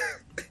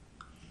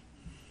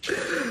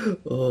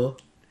 Oh.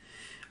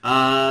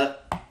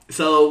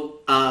 So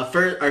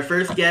our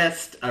first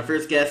guest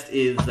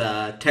is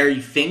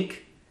Terry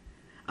Fink,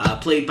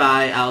 played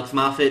by Alex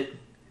Moffat.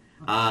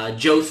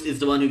 Jost is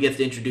the one who gets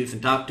to introduce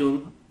and talk to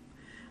him.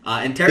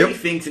 And Terry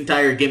Fink's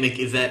entire gimmick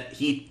is that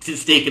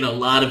he's taken a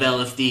lot of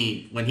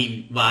LSD when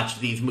he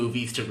watched these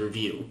movies to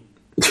review.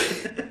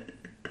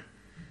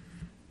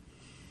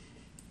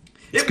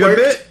 It's a good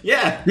bit.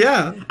 Yeah.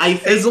 Yeah.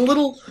 It's a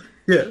little...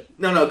 Yeah.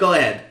 No, go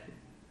ahead.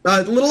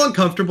 A little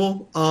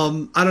uncomfortable.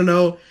 I don't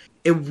know.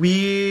 I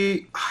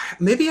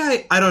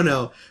don't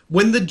know.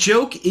 When the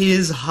joke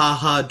is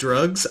haha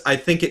drugs, I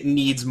think it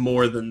needs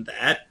more than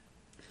that.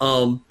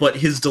 But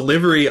his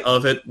delivery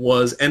of it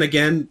was, and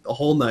again, the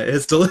whole night,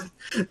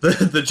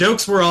 the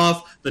jokes were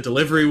off, the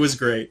delivery was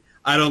great.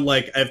 I don't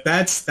like, if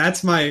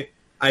that's my,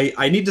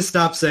 I need to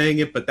stop saying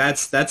it, but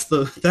that's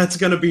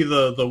gonna be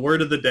the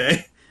word of the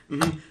day.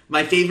 Mm-hmm.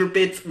 My favorite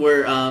bits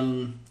were,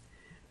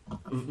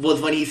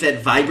 was when he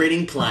said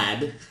vibrating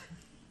plaid.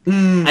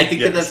 I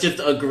think that's just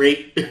a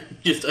great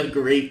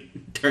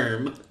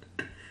term.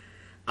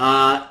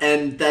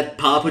 And that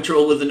Paw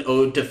Patrol was an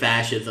ode to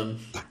fascism.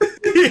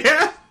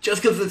 Yeah.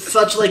 Just because it's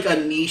such like a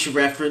niche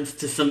reference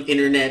to some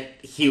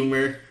internet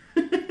humor.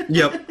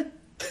 Yep.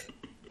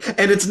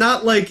 And it's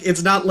not like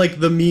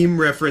the meme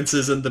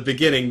references in the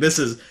beginning. This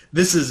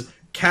is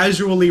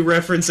casually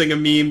referencing a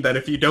meme that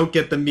if you don't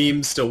get the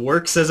meme still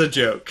works as a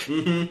joke.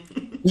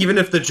 Mm-hmm. Even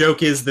if the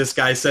joke is this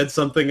guy said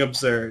something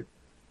absurd.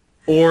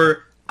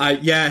 Or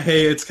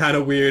hey, it's kind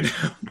of weird.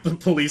 The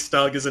police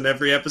dog is in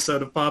every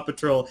episode of Paw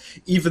Patrol,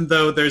 even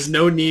though there's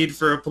no need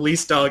for a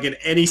police dog in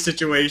any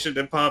situation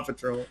in Paw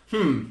Patrol.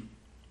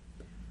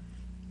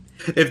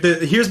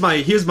 Here's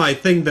my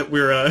thing that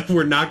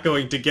we're not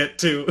going to get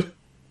to.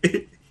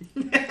 If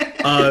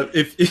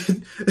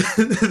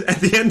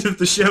at the end of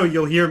the show,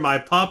 you'll hear my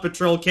Paw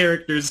Patrol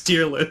characters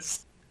tier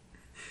list.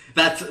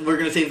 We're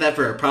gonna save that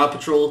for a Paw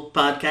Patrol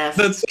podcast.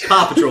 That's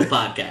Paw Patrol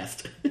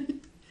podcast.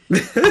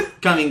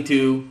 Coming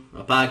to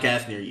a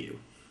podcast near you.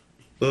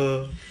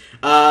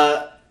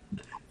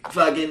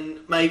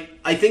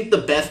 I think the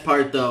best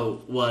part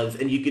though was,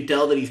 and you could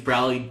tell that he's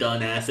probably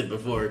done acid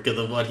before because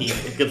of what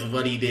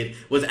he did,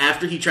 was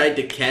after he tried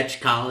to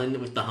catch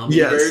Colin with the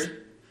hummingbird. Yes.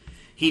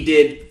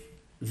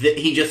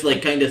 He just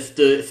like kind of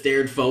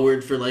stared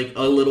forward for like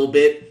a little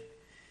bit,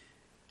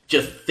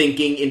 just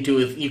thinking into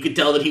his. You could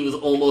tell that he was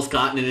almost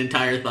caught in an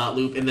entire thought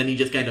loop, and then he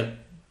just kind of,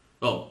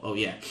 oh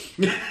yeah.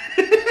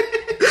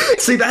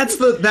 See,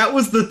 that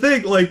was the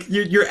thing. Like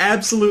you're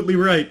absolutely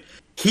right.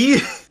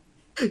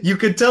 You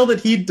could tell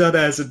that he'd done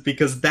acid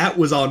because that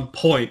was on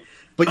point.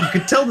 But you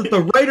could tell that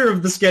the writer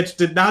of the sketch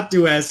did not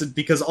do acid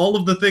because all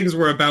of the things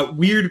were about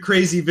weird,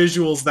 crazy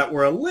visuals that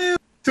were a little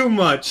too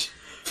much.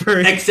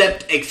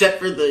 Except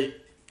for the,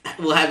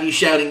 we'll have you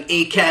shouting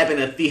a cab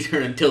in a theater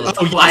until it's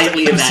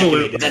quietly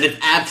evacuated. That is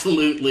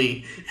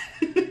absolutely...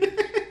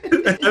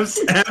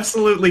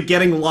 absolutely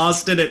getting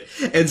lost in it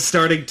and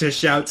starting to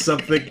shout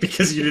something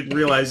because you didn't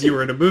realize you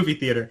were in a movie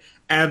theater.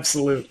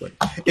 Absolutely.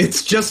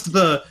 It's just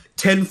the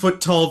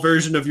 10-foot-tall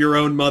version of your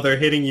own mother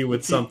hitting you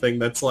with something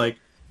that's like,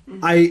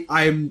 I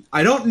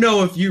don't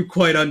know if you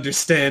quite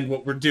understand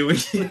what we're doing.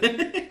 And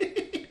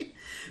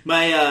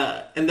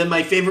then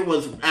my favorite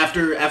was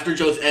after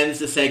Jost ends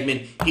the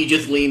segment, he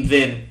just leans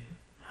in.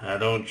 I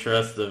don't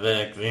trust the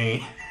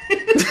vaccine.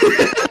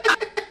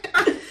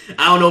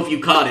 I don't know if you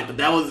caught it, but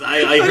that was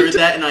I heard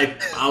that and I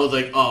was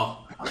like,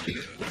 oh,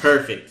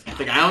 perfect. It's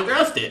like I don't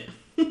trust it.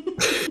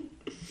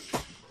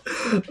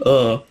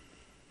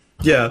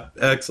 Yeah,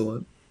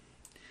 excellent.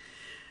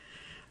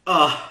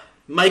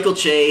 Michael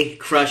Che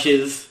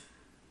crushes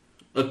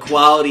a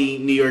quality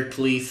New York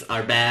police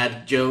are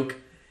bad joke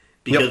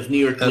because New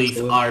York police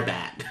are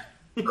bad.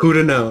 Who'd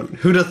have known?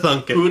 Who'd have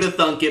thunk it? Who'd have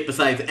thunk it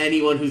besides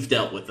anyone who's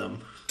dealt with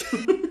them?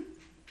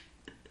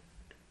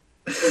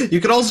 You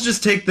could also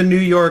just take the New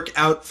York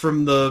out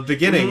from the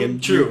beginning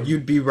and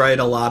you'd be right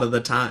a lot of the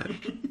time.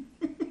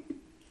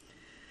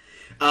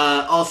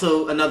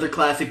 Also, another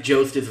classic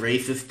Jost is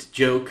racist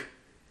joke.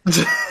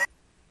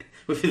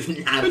 With his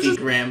Nazi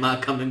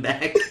grandma coming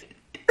back.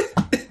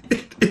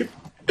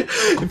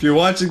 If you're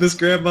watching this,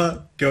 Grandma,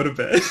 go to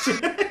bed.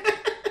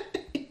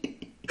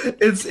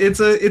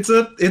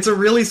 It's a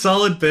really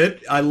solid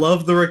bit. I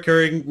love the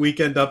recurring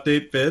Weekend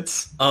Update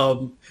bits.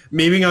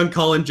 Memeing on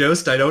Colin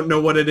Jost, I don't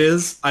know what it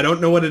is. I don't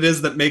know what it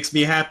is that makes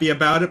me happy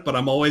about it, but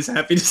I'm always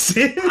happy to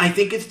see it. I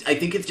think it's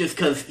just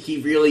because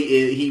he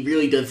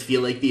really does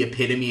feel like the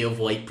epitome of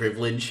white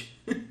privilege.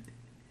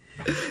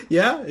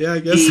 Yeah, I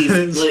guess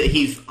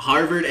he's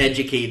Harvard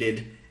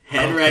educated,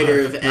 head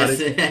writer of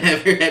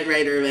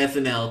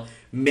SNL,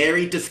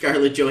 married to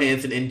Scarlett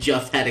Johansson, and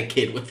just had a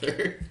kid with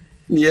her.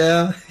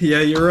 Yeah,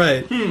 you're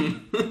right.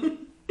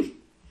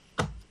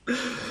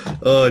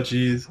 Oh,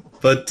 jeez.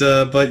 But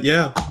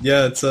yeah,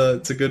 it's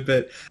a good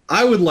bit.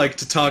 I would like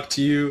to talk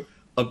to you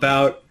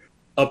about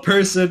a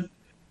person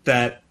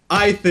that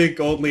I think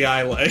only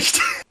I liked.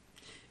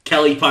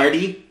 Kelly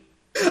Party.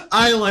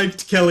 I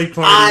liked Kelly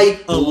Party. I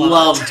a lot.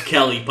 loved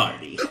Kelly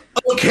Party.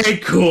 Okay,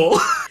 cool.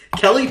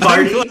 Kelly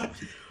Party.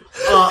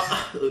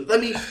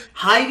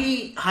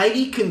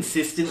 Heidi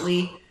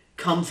consistently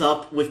comes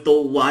up with the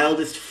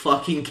wildest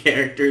fucking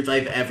characters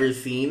I've ever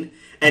seen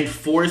and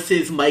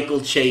forces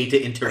Michael Che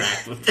to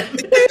interact with them.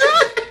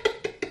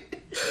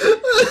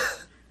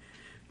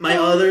 My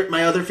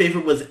other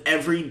favorite was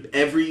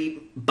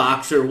every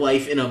boxer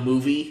wife in a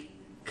movie.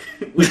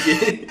 Which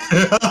is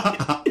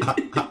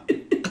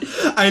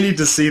I need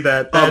to see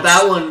that.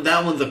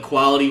 That one's a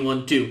quality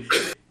one too.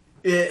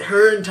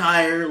 Her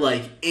entire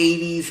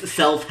 80s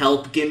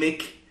self-help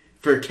gimmick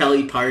for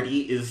Kelly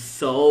Party is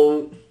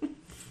so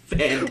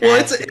fantastic.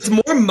 Well, it's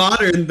more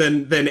modern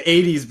than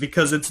 80s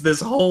because it's this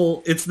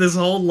whole it's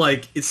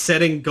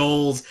setting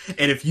goals,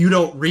 and if you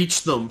don't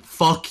reach them,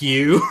 fuck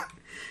you.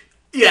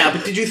 Yeah,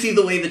 but did you see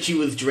the way that she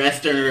was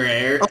dressed in her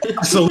hair? Oh,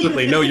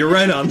 absolutely. No, you're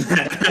right on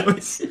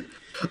that.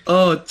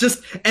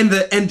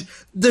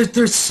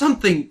 There's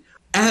something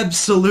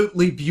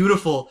absolutely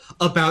beautiful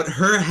about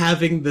her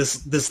having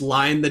this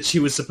line that she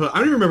was supposed... I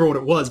don't even remember what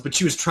it was, but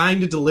she was trying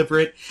to deliver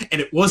it,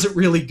 and it wasn't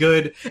really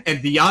good,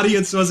 and the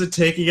audience wasn't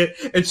taking it,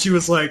 and she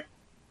was like,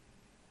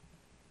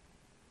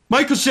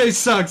 Michael Che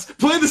sucks.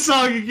 Play the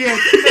song again.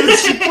 And then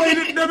she played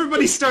it, and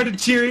everybody started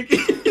cheering.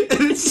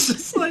 And it's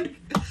just like,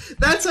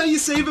 that's how you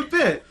save a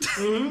bit.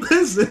 Mm-hmm.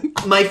 Listen.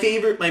 My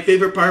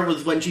favorite part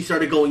was when she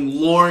started going,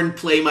 Lorne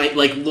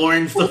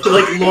Lorne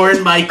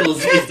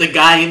Michaels is the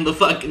guy in the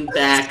fucking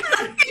back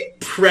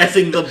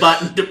pressing the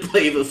button to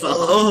play the song.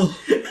 Oh.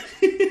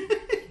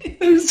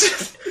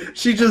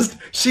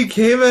 She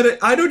came at it.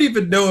 I don't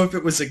even know if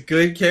it was a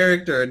good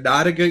character or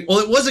not a good... Well,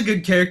 it was a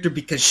good character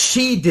because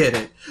she did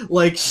it.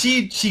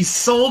 She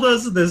sold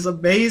us this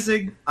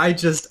amazing... I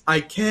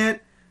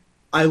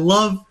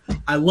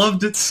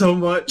loved it so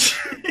much.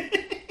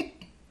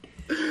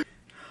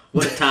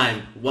 What a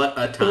time. What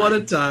a time. What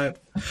a time.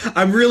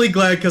 I'm really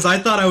glad because I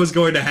thought I was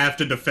going to have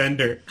to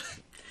defend her.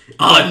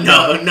 Oh,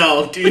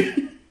 no,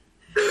 dude.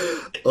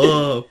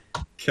 Oh,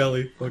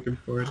 Kelly fucking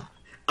Ford.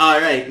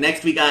 Alright,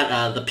 next we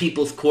got The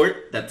People's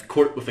Court. That's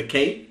Court with a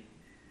K.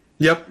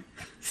 Yep.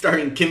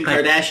 Starring Kim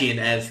Kardashian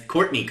as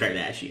Kourtney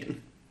Kardashian.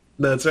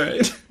 That's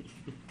right.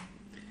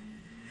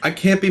 I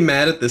can't be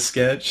mad at this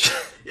sketch.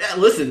 Yeah,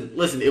 listen,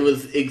 it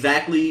was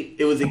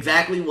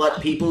exactly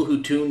what people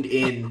who tuned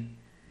in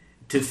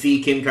to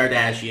see Kim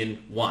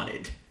Kardashian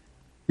wanted.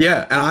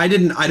 Yeah, and I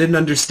didn't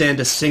understand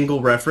a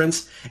single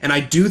reference, and I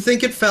do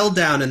think it fell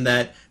down in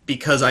that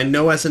because I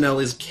know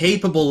SNL is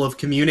capable of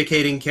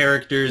communicating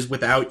characters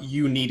without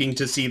you needing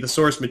to see the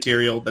source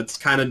material. That's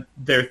kind of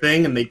their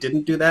thing, and they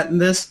didn't do that in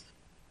this.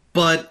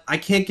 But I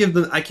can't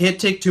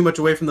take too much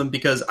away from them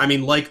because, I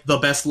mean, like the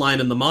best line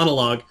in the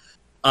monologue,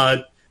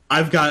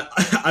 I've got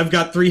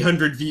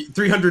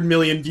 300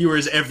 million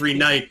viewers every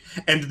night,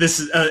 and this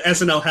is,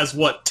 SNL has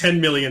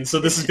 10 million, so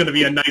this is going to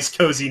be a nice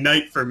cozy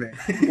night for me.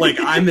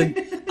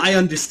 I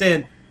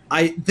understand.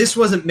 This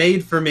wasn't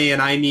made for me,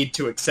 and I need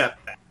to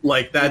accept that.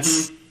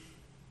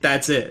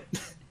 That's it.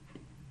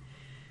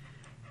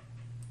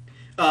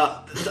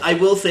 I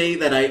will say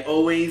that I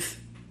always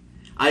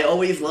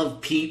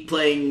love Pete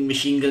playing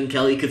Machine Gun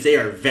Kelly because they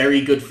are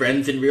very good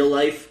friends in real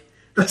life.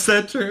 Is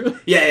that true?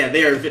 Yeah,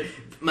 they are.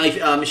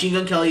 Machine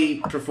Gun Kelly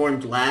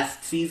performed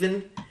last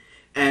season,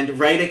 and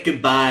right at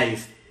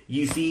goodbyes,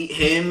 you see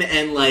him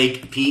and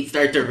Pete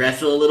start to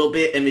wrestle a little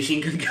bit, and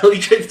Machine Gun Kelly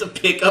tries to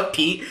pick up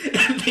Pete,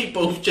 and they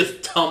both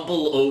just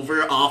tumble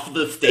over off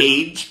the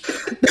stage.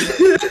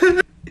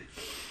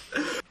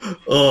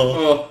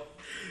 Oh.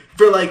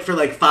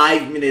 For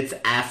 5 minutes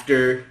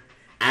after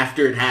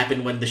it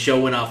happened, when the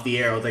show went off the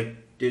air, I was like,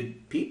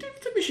 did Pete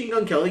and Machine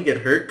Gun Kelly get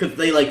hurt? Because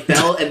they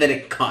fell and then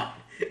it cut.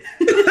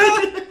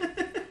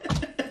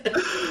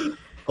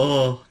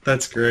 Oh,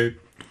 that's great.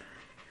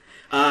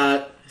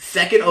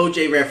 Second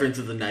OJ reference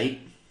of the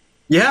night.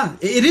 Yeah,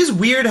 it is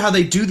weird how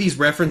they do these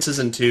references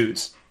in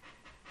twos.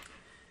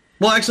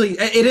 Well, actually,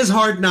 it is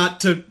hard not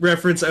to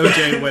reference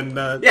OJ when...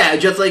 Yeah,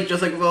 just like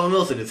with Owen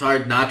Wilson, it's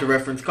hard not to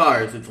reference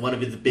Cars. It's one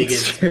of his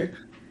biggest...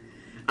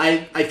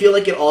 I feel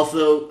like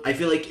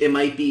it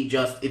might be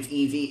it's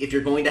easy if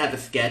you're going to have a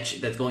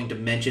sketch that's going to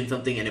mention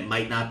something and it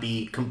might not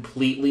be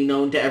completely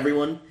known to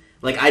everyone.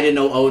 I didn't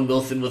know Owen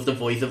Wilson was the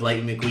voice of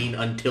Lightning McQueen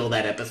until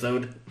that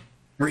episode.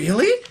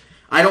 Really?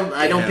 I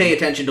don't pay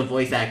attention to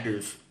voice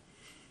actors.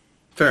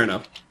 Fair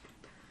enough.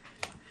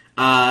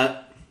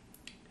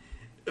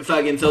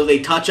 So they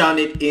touch on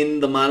it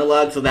in the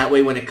monologue, so that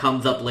way when it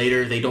comes up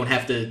later, they don't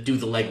have to do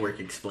the legwork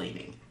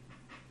explaining.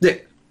 Yeah.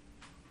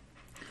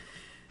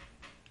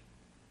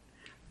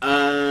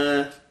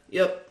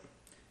 Yep.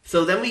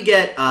 So then we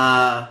get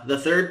the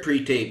third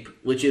pre-tape,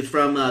 which is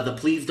from the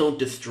Please Don't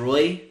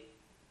Destroy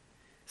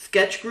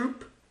sketch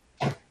group.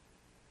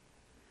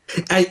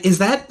 Is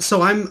that...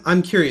 So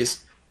I'm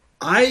curious.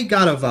 I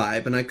got a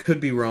vibe, and I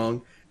could be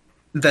wrong,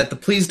 that the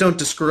Please Don't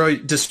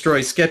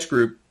Destroy sketch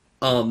group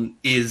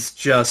is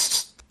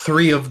just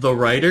three of the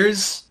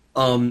writers,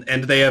 and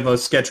they have a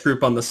sketch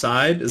group on the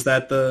side. Is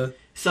that the...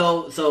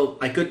 So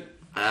I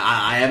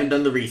haven't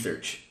done the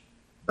research.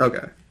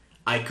 Okay.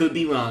 I could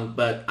be wrong,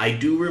 but I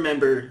do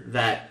remember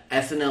that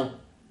SNL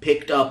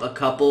picked up a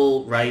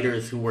couple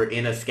writers who were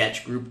in a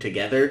sketch group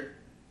together.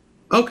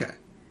 Okay.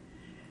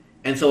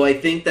 And so I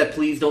think that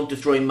Please Don't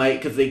Destroy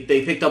might, because they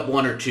picked up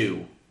one or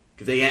two,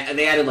 because they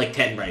added like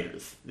 10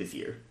 writers this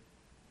year.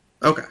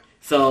 Okay.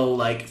 So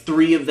like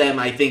 3 of them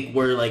I think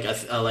were like a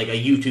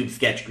YouTube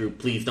sketch group,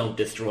 Please Don't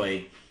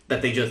Destroy,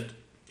 that they just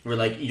were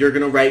like, you're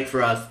gonna write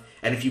for us,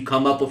 and if you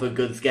come up with a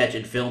good sketch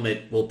and film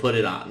it, we'll put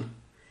it on.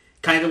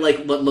 Kind of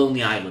like what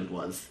Lonely Island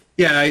was.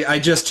 Yeah, I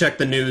just checked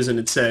the news and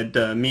it said,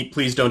 meet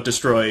Please Don't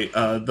Destroy,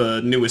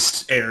 the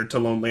newest heir to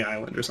Lonely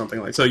Island or something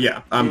like. So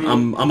yeah,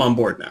 I'm on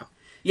board now.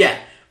 Yeah,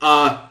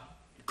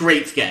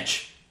 great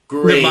sketch.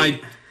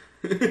 Great.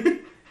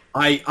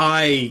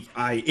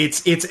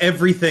 It's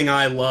everything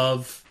I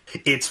love.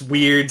 It's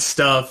weird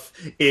stuff.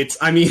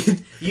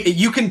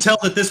 You can tell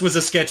that this was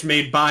a sketch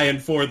made by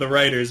and for the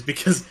writers,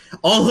 because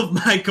all of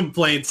my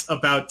complaints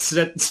about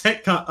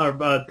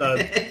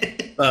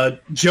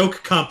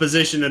joke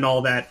composition and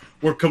all that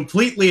were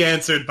completely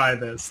answered by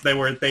this.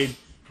 They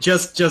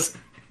just,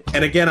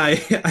 and again, I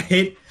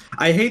hate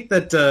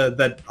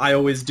that I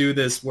always do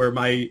this where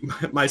my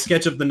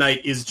sketch of the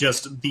night is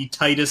just the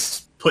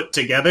tightest put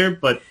together,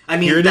 but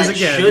here it is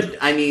again.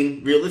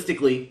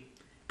 Realistically,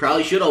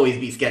 probably should always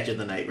be sketch of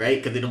the night,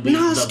 right? Because it'll be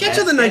sketch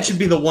of the night should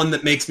be the one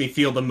that makes me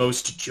feel the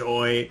most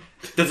joy.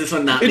 Does this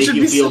one not make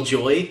you feel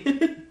joy?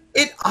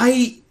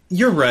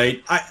 You're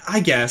right.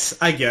 I guess.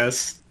 I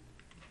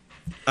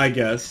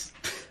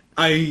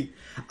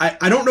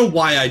don't know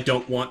why I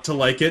don't want to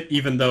like it,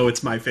 even though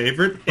it's my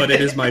favorite, but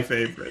it is my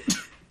favorite.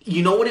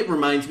 You know what it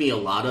reminds me a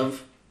lot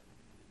of?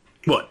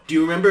 What? Do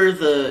you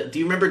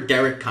remember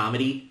Derek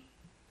Comedy?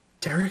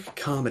 Derek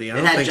Comedy?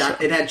 I don't think so.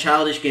 It had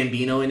Childish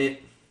Gambino in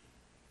it.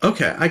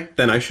 Okay,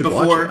 then I should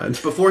watch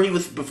it. Before he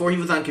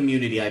was on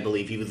Community, I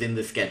believe he was in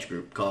the sketch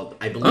group called,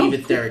 I believe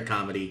it's cool. Derek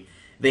Comedy.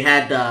 They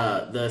had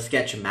the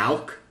sketch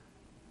Malk.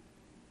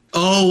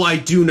 Oh, I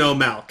do know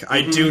Malk.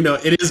 I do know.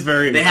 It is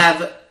very...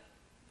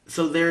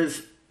 So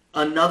there's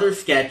another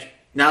sketch,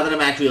 now that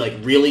I'm actually like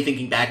really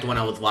thinking back to when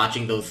I was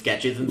watching those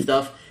sketches and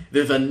stuff,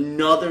 there's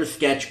another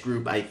sketch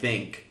group, I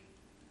think,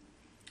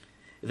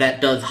 that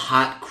does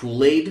Hot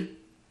Kool-Aid.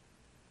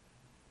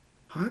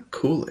 Hot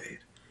Kool-Aid?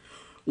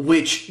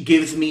 Which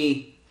gives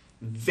me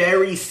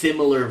very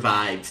similar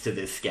vibes to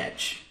this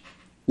sketch.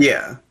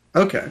 Yeah.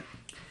 Okay.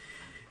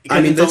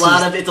 Because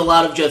it's a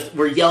lot of just,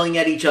 we're yelling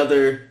at each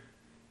other,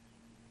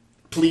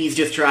 please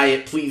just try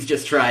it,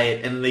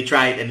 and then they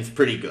try it and it's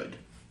pretty good.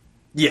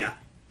 Yeah.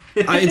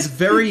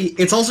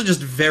 It's also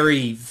just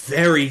very,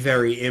 very,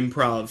 very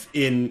improv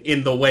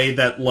in the way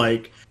that,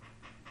 like,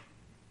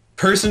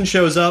 person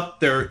shows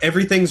up,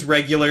 everything's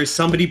regular,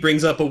 somebody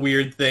brings up a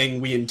weird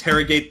thing, we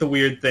interrogate the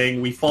weird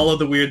thing, we follow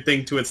the weird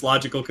thing to its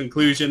logical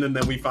conclusion, and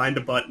then we find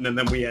a button, and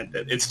then we end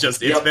it. It's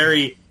just, we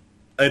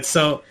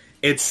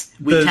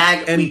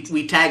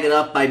tag it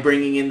up by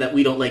bringing in that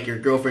we don't like your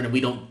girlfriend and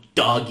we don't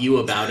dog you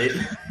about it.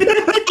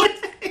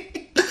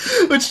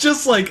 It's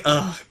just like,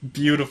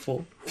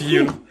 beautiful.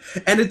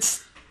 And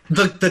it's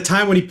the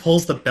time when he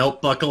pulls the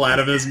belt buckle out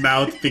of his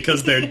mouth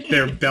because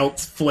they're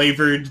belts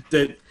flavored.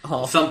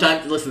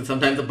 Sometimes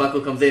the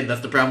buckle comes in.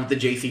 That's the problem with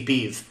the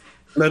JCPs.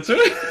 That's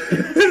right.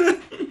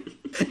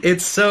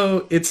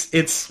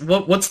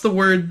 What's the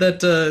word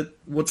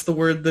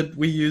that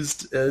we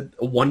used?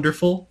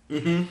 Wonderful.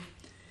 Mm-hmm.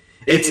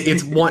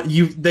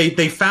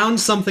 They found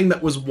something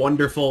that was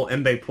wonderful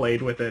and they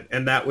played with it,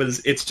 and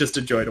it's just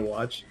a joy to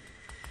watch.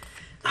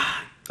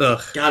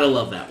 Ugh. Gotta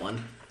love that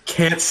one.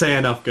 Can't say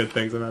enough good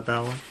things about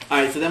that one.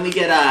 Alright, so then we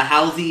get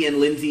Halsey and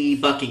Lindsey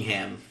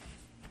Buckingham.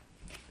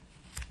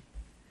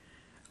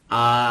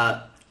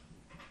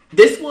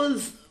 This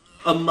was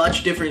a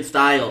much different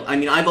style. I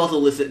mean, I've also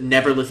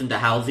never listened to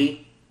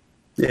Halsey.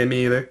 Yeah,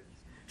 me either.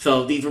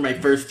 So these were my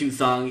first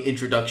 2-song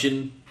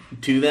introduction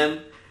to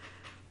them.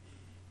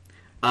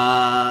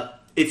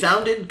 It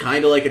sounded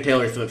kind of like a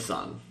Taylor Swift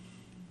song.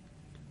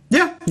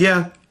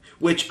 Yeah.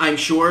 Which I'm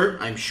sure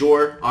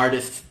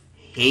artists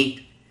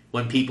hate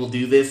when people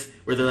do this,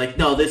 where they're like,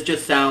 no, this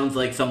just sounds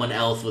like someone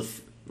else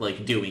was,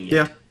 like, doing it.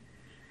 Yeah.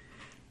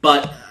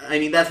 But, I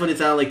mean, that's what it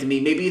sounded like to me.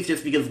 Maybe it's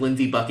just because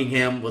Lindsey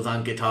Buckingham was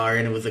on guitar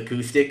and it was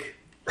acoustic.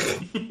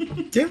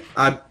 Yeah,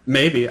 I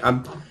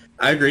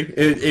agree.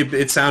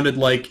 It sounded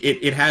like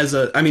it has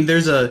a... I mean,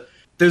 there's a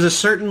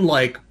certain,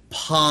 like,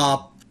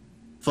 pop,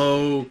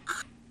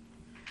 folk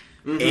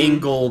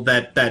angle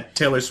that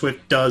Taylor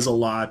Swift does a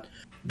lot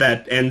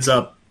that ends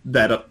up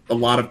that a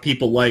lot of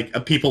people like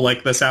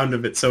the sound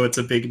of it, so it's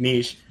a big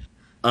niche,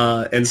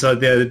 and so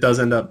it does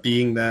end up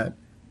being that.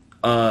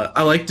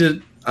 I liked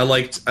it. I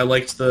liked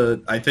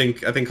the. I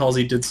think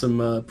Halsey did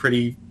some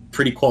pretty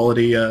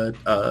quality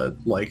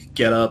like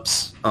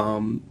get-ups.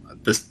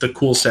 The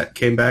cool set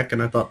came back,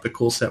 and I thought the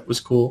cool set was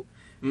cool.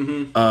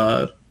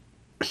 Mm-hmm.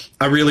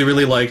 I really,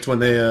 really liked when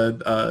they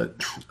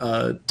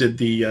did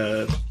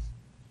the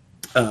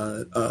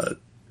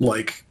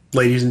like,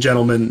 ladies and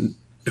gentlemen,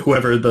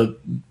 whoever, the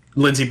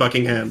Lindsey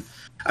Buckingham.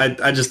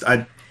 I'm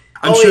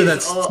sure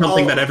that's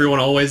something that everyone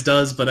always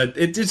does, but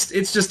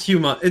it's just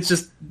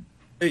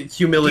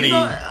humility.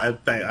 I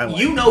like.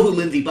 You know who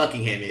Lindsey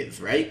Buckingham is,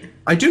 right?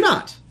 I do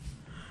not.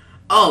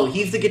 Oh,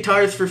 he's the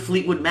guitarist for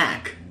Fleetwood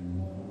Mac.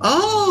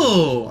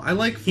 Oh, I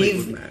like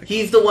Fleetwood Mac.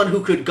 He's the one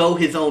who could go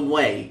his own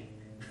way.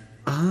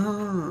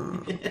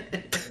 Oh.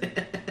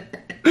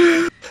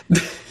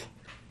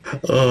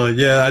 Oh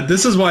yeah,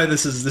 this is why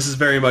this is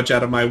very much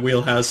out of my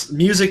wheelhouse.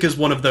 Music is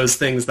one of those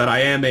things that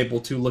I am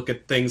able to look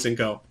at things and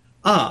go,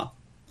 I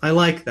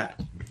like that.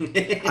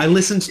 I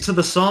listened to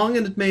the song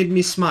and it made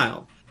me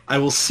smile. I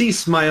will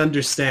cease my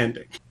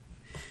understanding.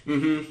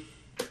 Mm-hmm.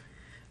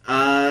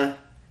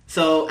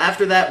 So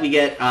after that we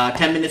get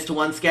 10 minutes to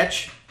one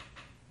sketch.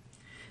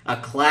 A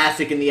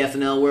classic in the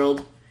SNL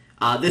world.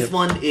 This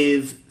one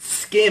is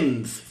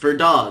Skims for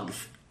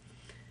dogs.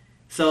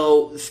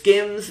 So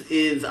Skims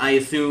is, I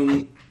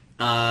assume,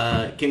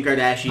 Kim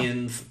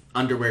Kardashian's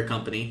underwear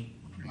company.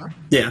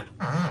 Yeah.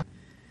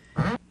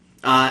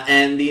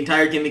 And the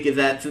entire gimmick is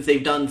that since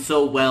they've done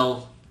so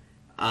well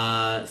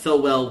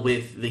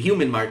with the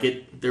human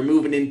market, they're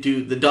moving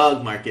into the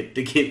dog market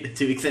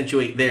to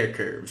accentuate their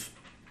curves.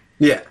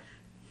 Yeah.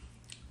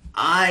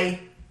 I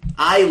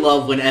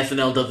love when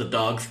SNL does a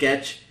dog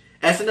sketch.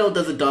 SNL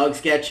does a dog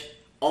sketch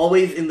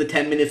always in the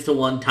 10 minutes to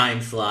one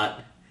time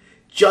slot,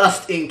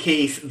 just in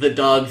case the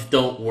dogs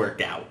don't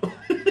work out.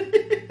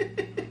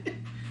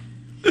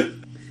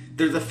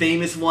 There's a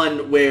famous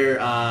one where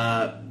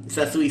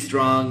Cecily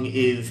Strong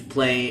is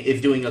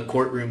doing a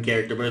courtroom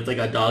character, but it's like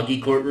a doggy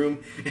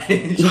courtroom.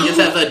 And she just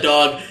has a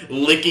dog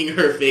licking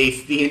her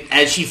face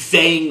as she's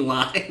saying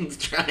lines,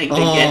 trying to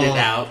get it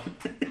out.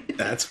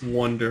 That's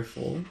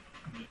wonderful.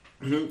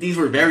 These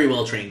were very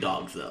well trained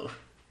dogs, though.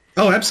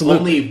 Oh,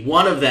 absolutely. Only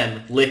one of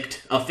them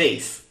licked a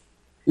face.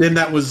 And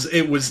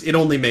it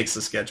only makes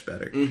the sketch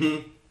better.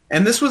 Mm-hmm.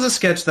 And this was a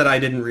sketch that I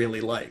didn't really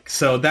like.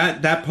 So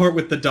that part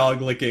with the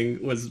dog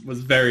licking was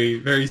very,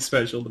 very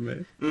special to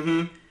me.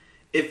 Mm-hmm.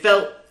 It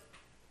felt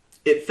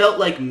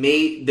like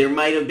there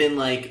might have been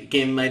like,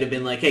 Kim might have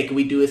been like, hey, can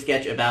we do a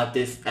sketch about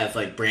this as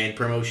like brand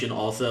promotion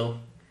also?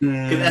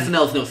 Because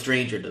SNL's no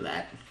stranger to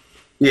that.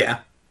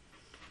 Yeah.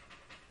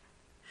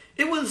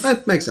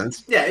 That makes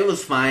sense. Yeah, it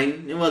was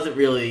fine. It wasn't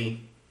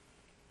really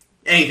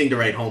anything to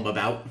write home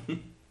about.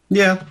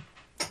 Yeah.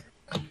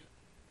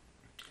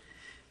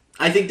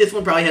 I think this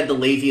one probably had the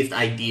laziest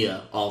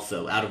idea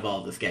also out of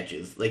all the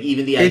sketches. Like,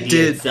 even the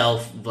idea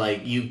itself,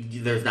 like,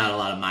 there's not a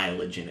lot of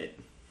mileage in it.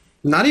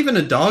 Not even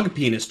a dog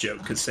penis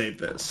joke could save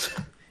this.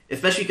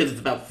 Especially because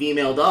it's about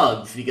female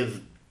dogs, because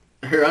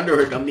her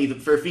underwear company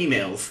is for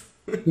females.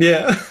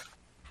 Yeah.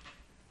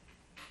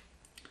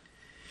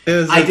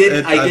 I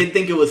did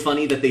think it was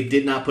funny that they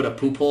did not put a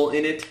poop hole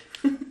in it.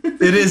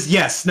 It is,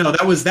 yes. No,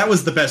 that was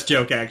the best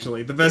joke,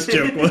 actually. The best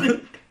joke was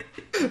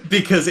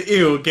because,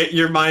 ew, get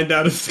your mind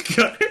out of the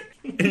gutter.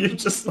 And you're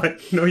just like,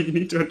 no, you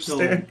need to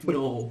understand.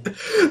 No.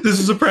 This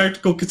is a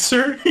practical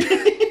concern.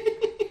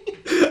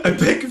 I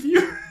beg of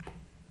you.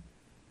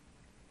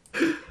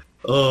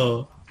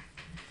 Oh.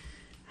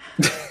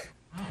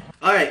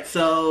 Alright,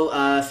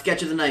 so,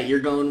 sketch of the night. You're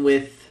going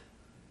with...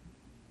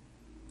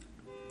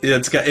 Yeah,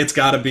 it's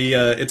gotta be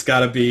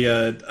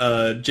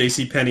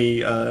J.C.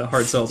 Penney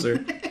hard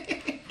seltzer.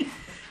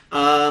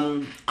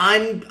 I'm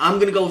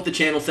gonna go with the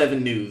Channel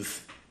 7 News.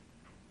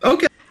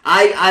 Okay.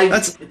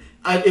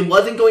 It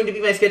wasn't going to be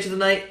my sketch of the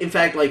night. In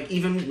fact, like,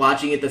 even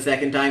watching it the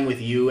second time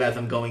with you as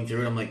I'm going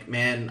through it, I'm like,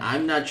 man,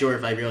 I'm not sure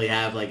if I really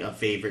have, like, a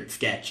favorite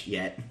sketch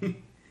yet.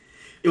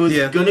 It was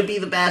gonna be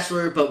The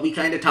Bachelor, but we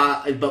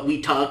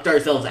talked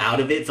ourselves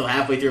out of it, so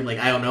halfway through I'm like,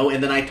 I don't know,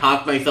 and then I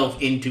talked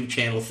myself into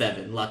Channel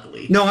 7,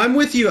 luckily. No, I'm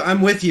with you.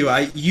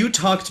 You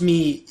talked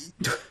me...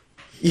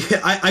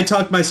 Yeah, I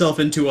talked myself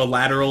into a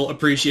lateral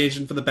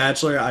appreciation for The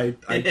Bachelor. I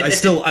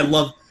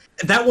love...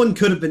 That one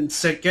could have been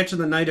sketch of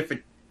the night if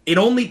the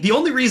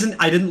only reason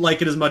I didn't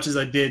like it as much as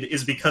I did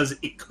is because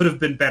it could have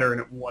been better and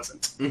it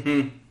wasn't.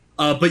 Mm-hmm.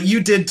 But you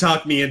did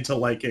talk me into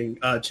liking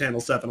Channel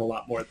 7 a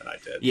lot more than I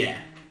did. Yeah.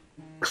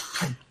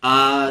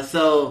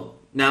 So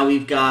now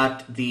we've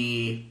got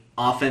the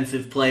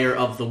offensive player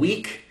of the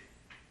week.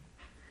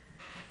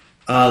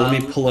 Let me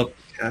pull up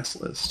the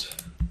cast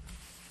list.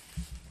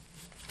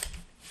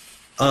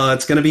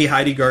 It's going to be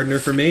Heidi Gardner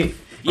for me.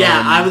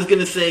 Yeah, I was going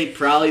to say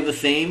probably the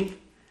same.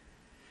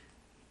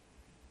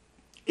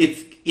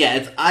 It's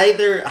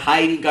either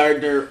Heidi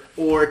Gardner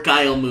or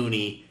Kyle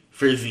Mooney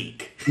for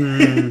Zeke.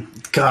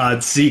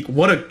 God, Zeke,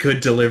 what a good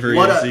delivery.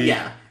 Zeke.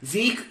 Yeah,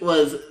 Zeke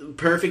was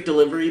perfect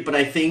delivery, but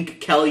I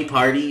think Kelly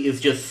Party is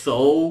just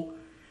so...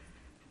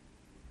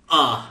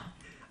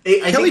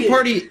 Kelly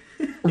Party...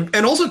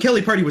 And also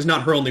Kelly Party was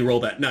not her only role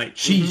that night.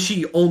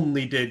 She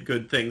only did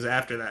good things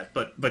after that,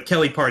 but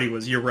Kelly Party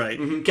was, you're right.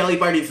 Mm-hmm. Kelly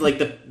Party's like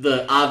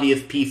the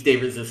obvious piece de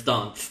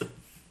resistance.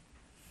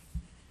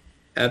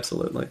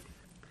 Absolutely.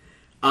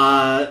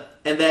 And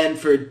then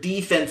for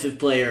defensive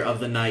player of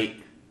the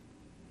night,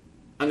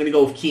 I'm going to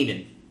go with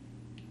Keenan.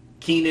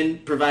 Keenan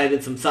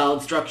provided some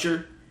solid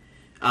structure.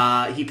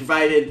 He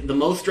provided the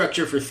most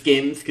structure for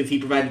Skims because he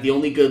provided the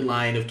only good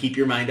line of keep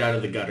your mind out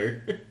of the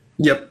gutter.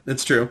 Yep,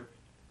 that's true.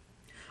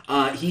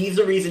 He's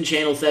the reason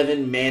Channel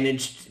 7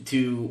 managed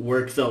to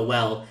work so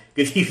well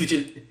because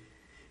him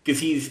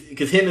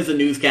as a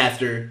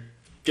newscaster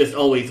just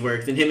always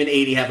works, and him and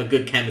 80 have a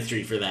good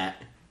chemistry for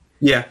that.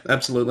 Yeah,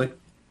 absolutely.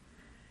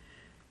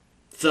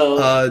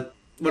 So,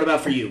 what about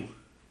for you?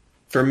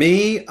 For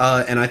me,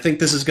 and I think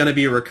this is going to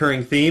be a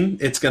recurring theme,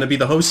 it's going to be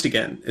the host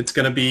again. It's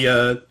going to be,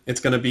 oh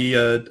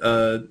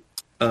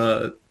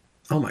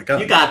my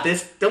god. You got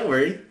this. Don't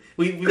worry.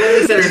 We've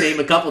already said her name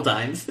a couple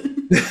times.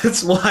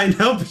 That's why I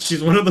know, but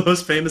she's one of the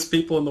most famous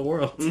people in the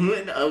world.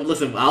 Mm-hmm.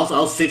 Listen,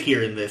 I'll sit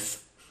here in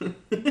this.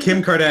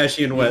 Kim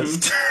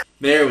Kardashian-West. Mm-hmm.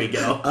 There we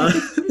go.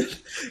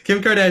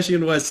 Kim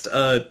Kardashian-West,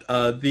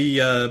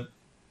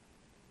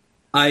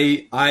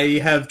 I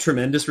have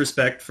tremendous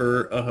respect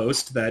for a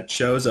host that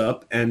shows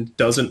up and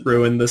doesn't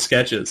ruin the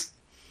sketches.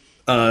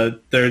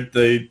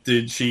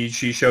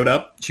 She showed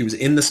up. She was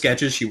in the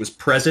sketches. She was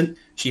present.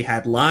 She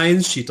had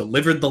lines. She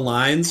delivered the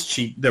lines.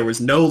 There was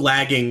no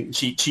lagging.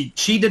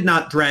 She did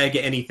not drag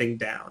anything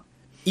down,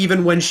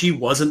 even when she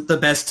wasn't the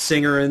best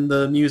singer in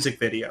the music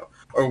video,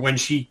 or when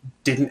she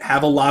didn't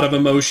have a lot of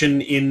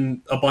emotion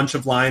in a bunch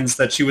of lines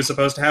that she was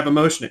supposed to have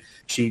emotion in.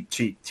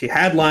 She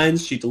had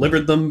lines. She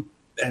delivered them.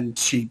 And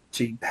she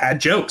had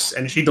jokes,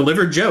 and she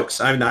delivered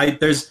jokes. I mean,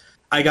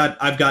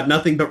 I've got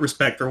nothing but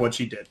respect for what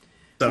she did.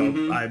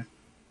 So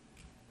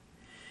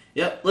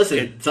Yep.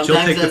 Listen,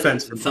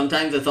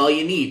 sometimes that's all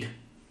you need.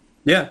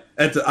 Yeah,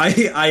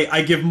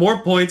 I give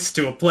more points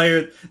to a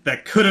player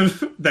that could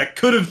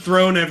have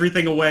thrown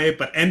everything away,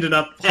 but ended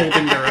up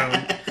holding their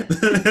own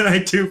than I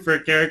do for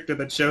a character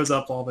that shows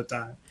up all the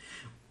time.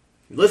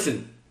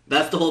 Listen,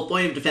 that's the whole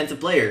point of defensive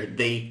player.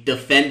 They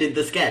defended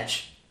the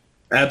sketch.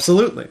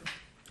 Absolutely.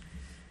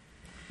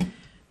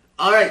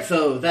 Alright,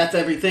 so that's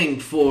everything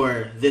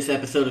for this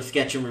episode of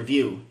Sketch and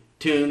Review.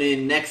 Tune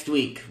in next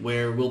week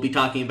where we'll be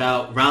talking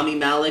about Rami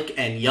Malek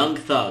and Young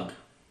Thug.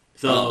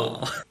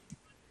 So,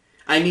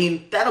 I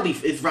mean, that'll be...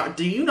 does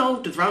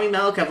Rami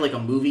Malek have like a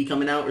movie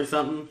coming out or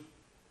something?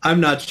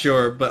 I'm not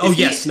sure, but...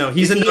 he's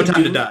in No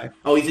Time to Die.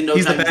 Oh, he's in No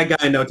Time to Die. He's the bad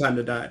guy in No Time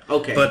to Die.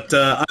 Okay. But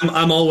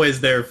I'm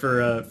always there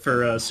for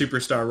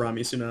superstar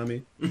Rami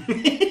Tsunami.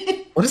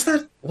 What is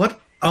that?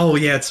 What? Oh,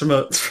 yeah, it's from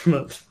a...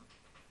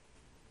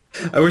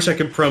 I wish I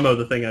could promo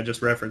the thing I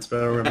just referenced, but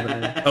I don't remember the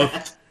name.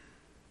 I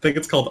think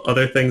it's called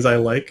Other Things I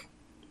Like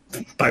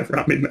by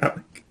Rami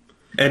Malek.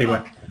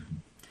 Anyway.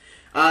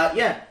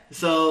 Yeah,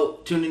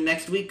 so tune in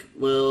next week.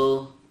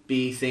 We'll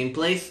be same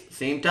place,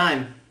 same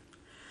time.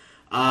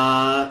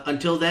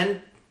 Until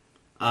then,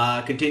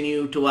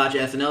 continue to watch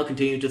SNL,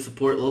 continue to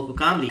support local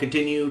comedy.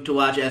 Continue to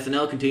watch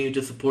SNL, continue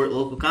to support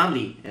local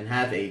comedy, and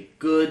have a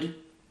good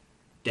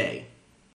day.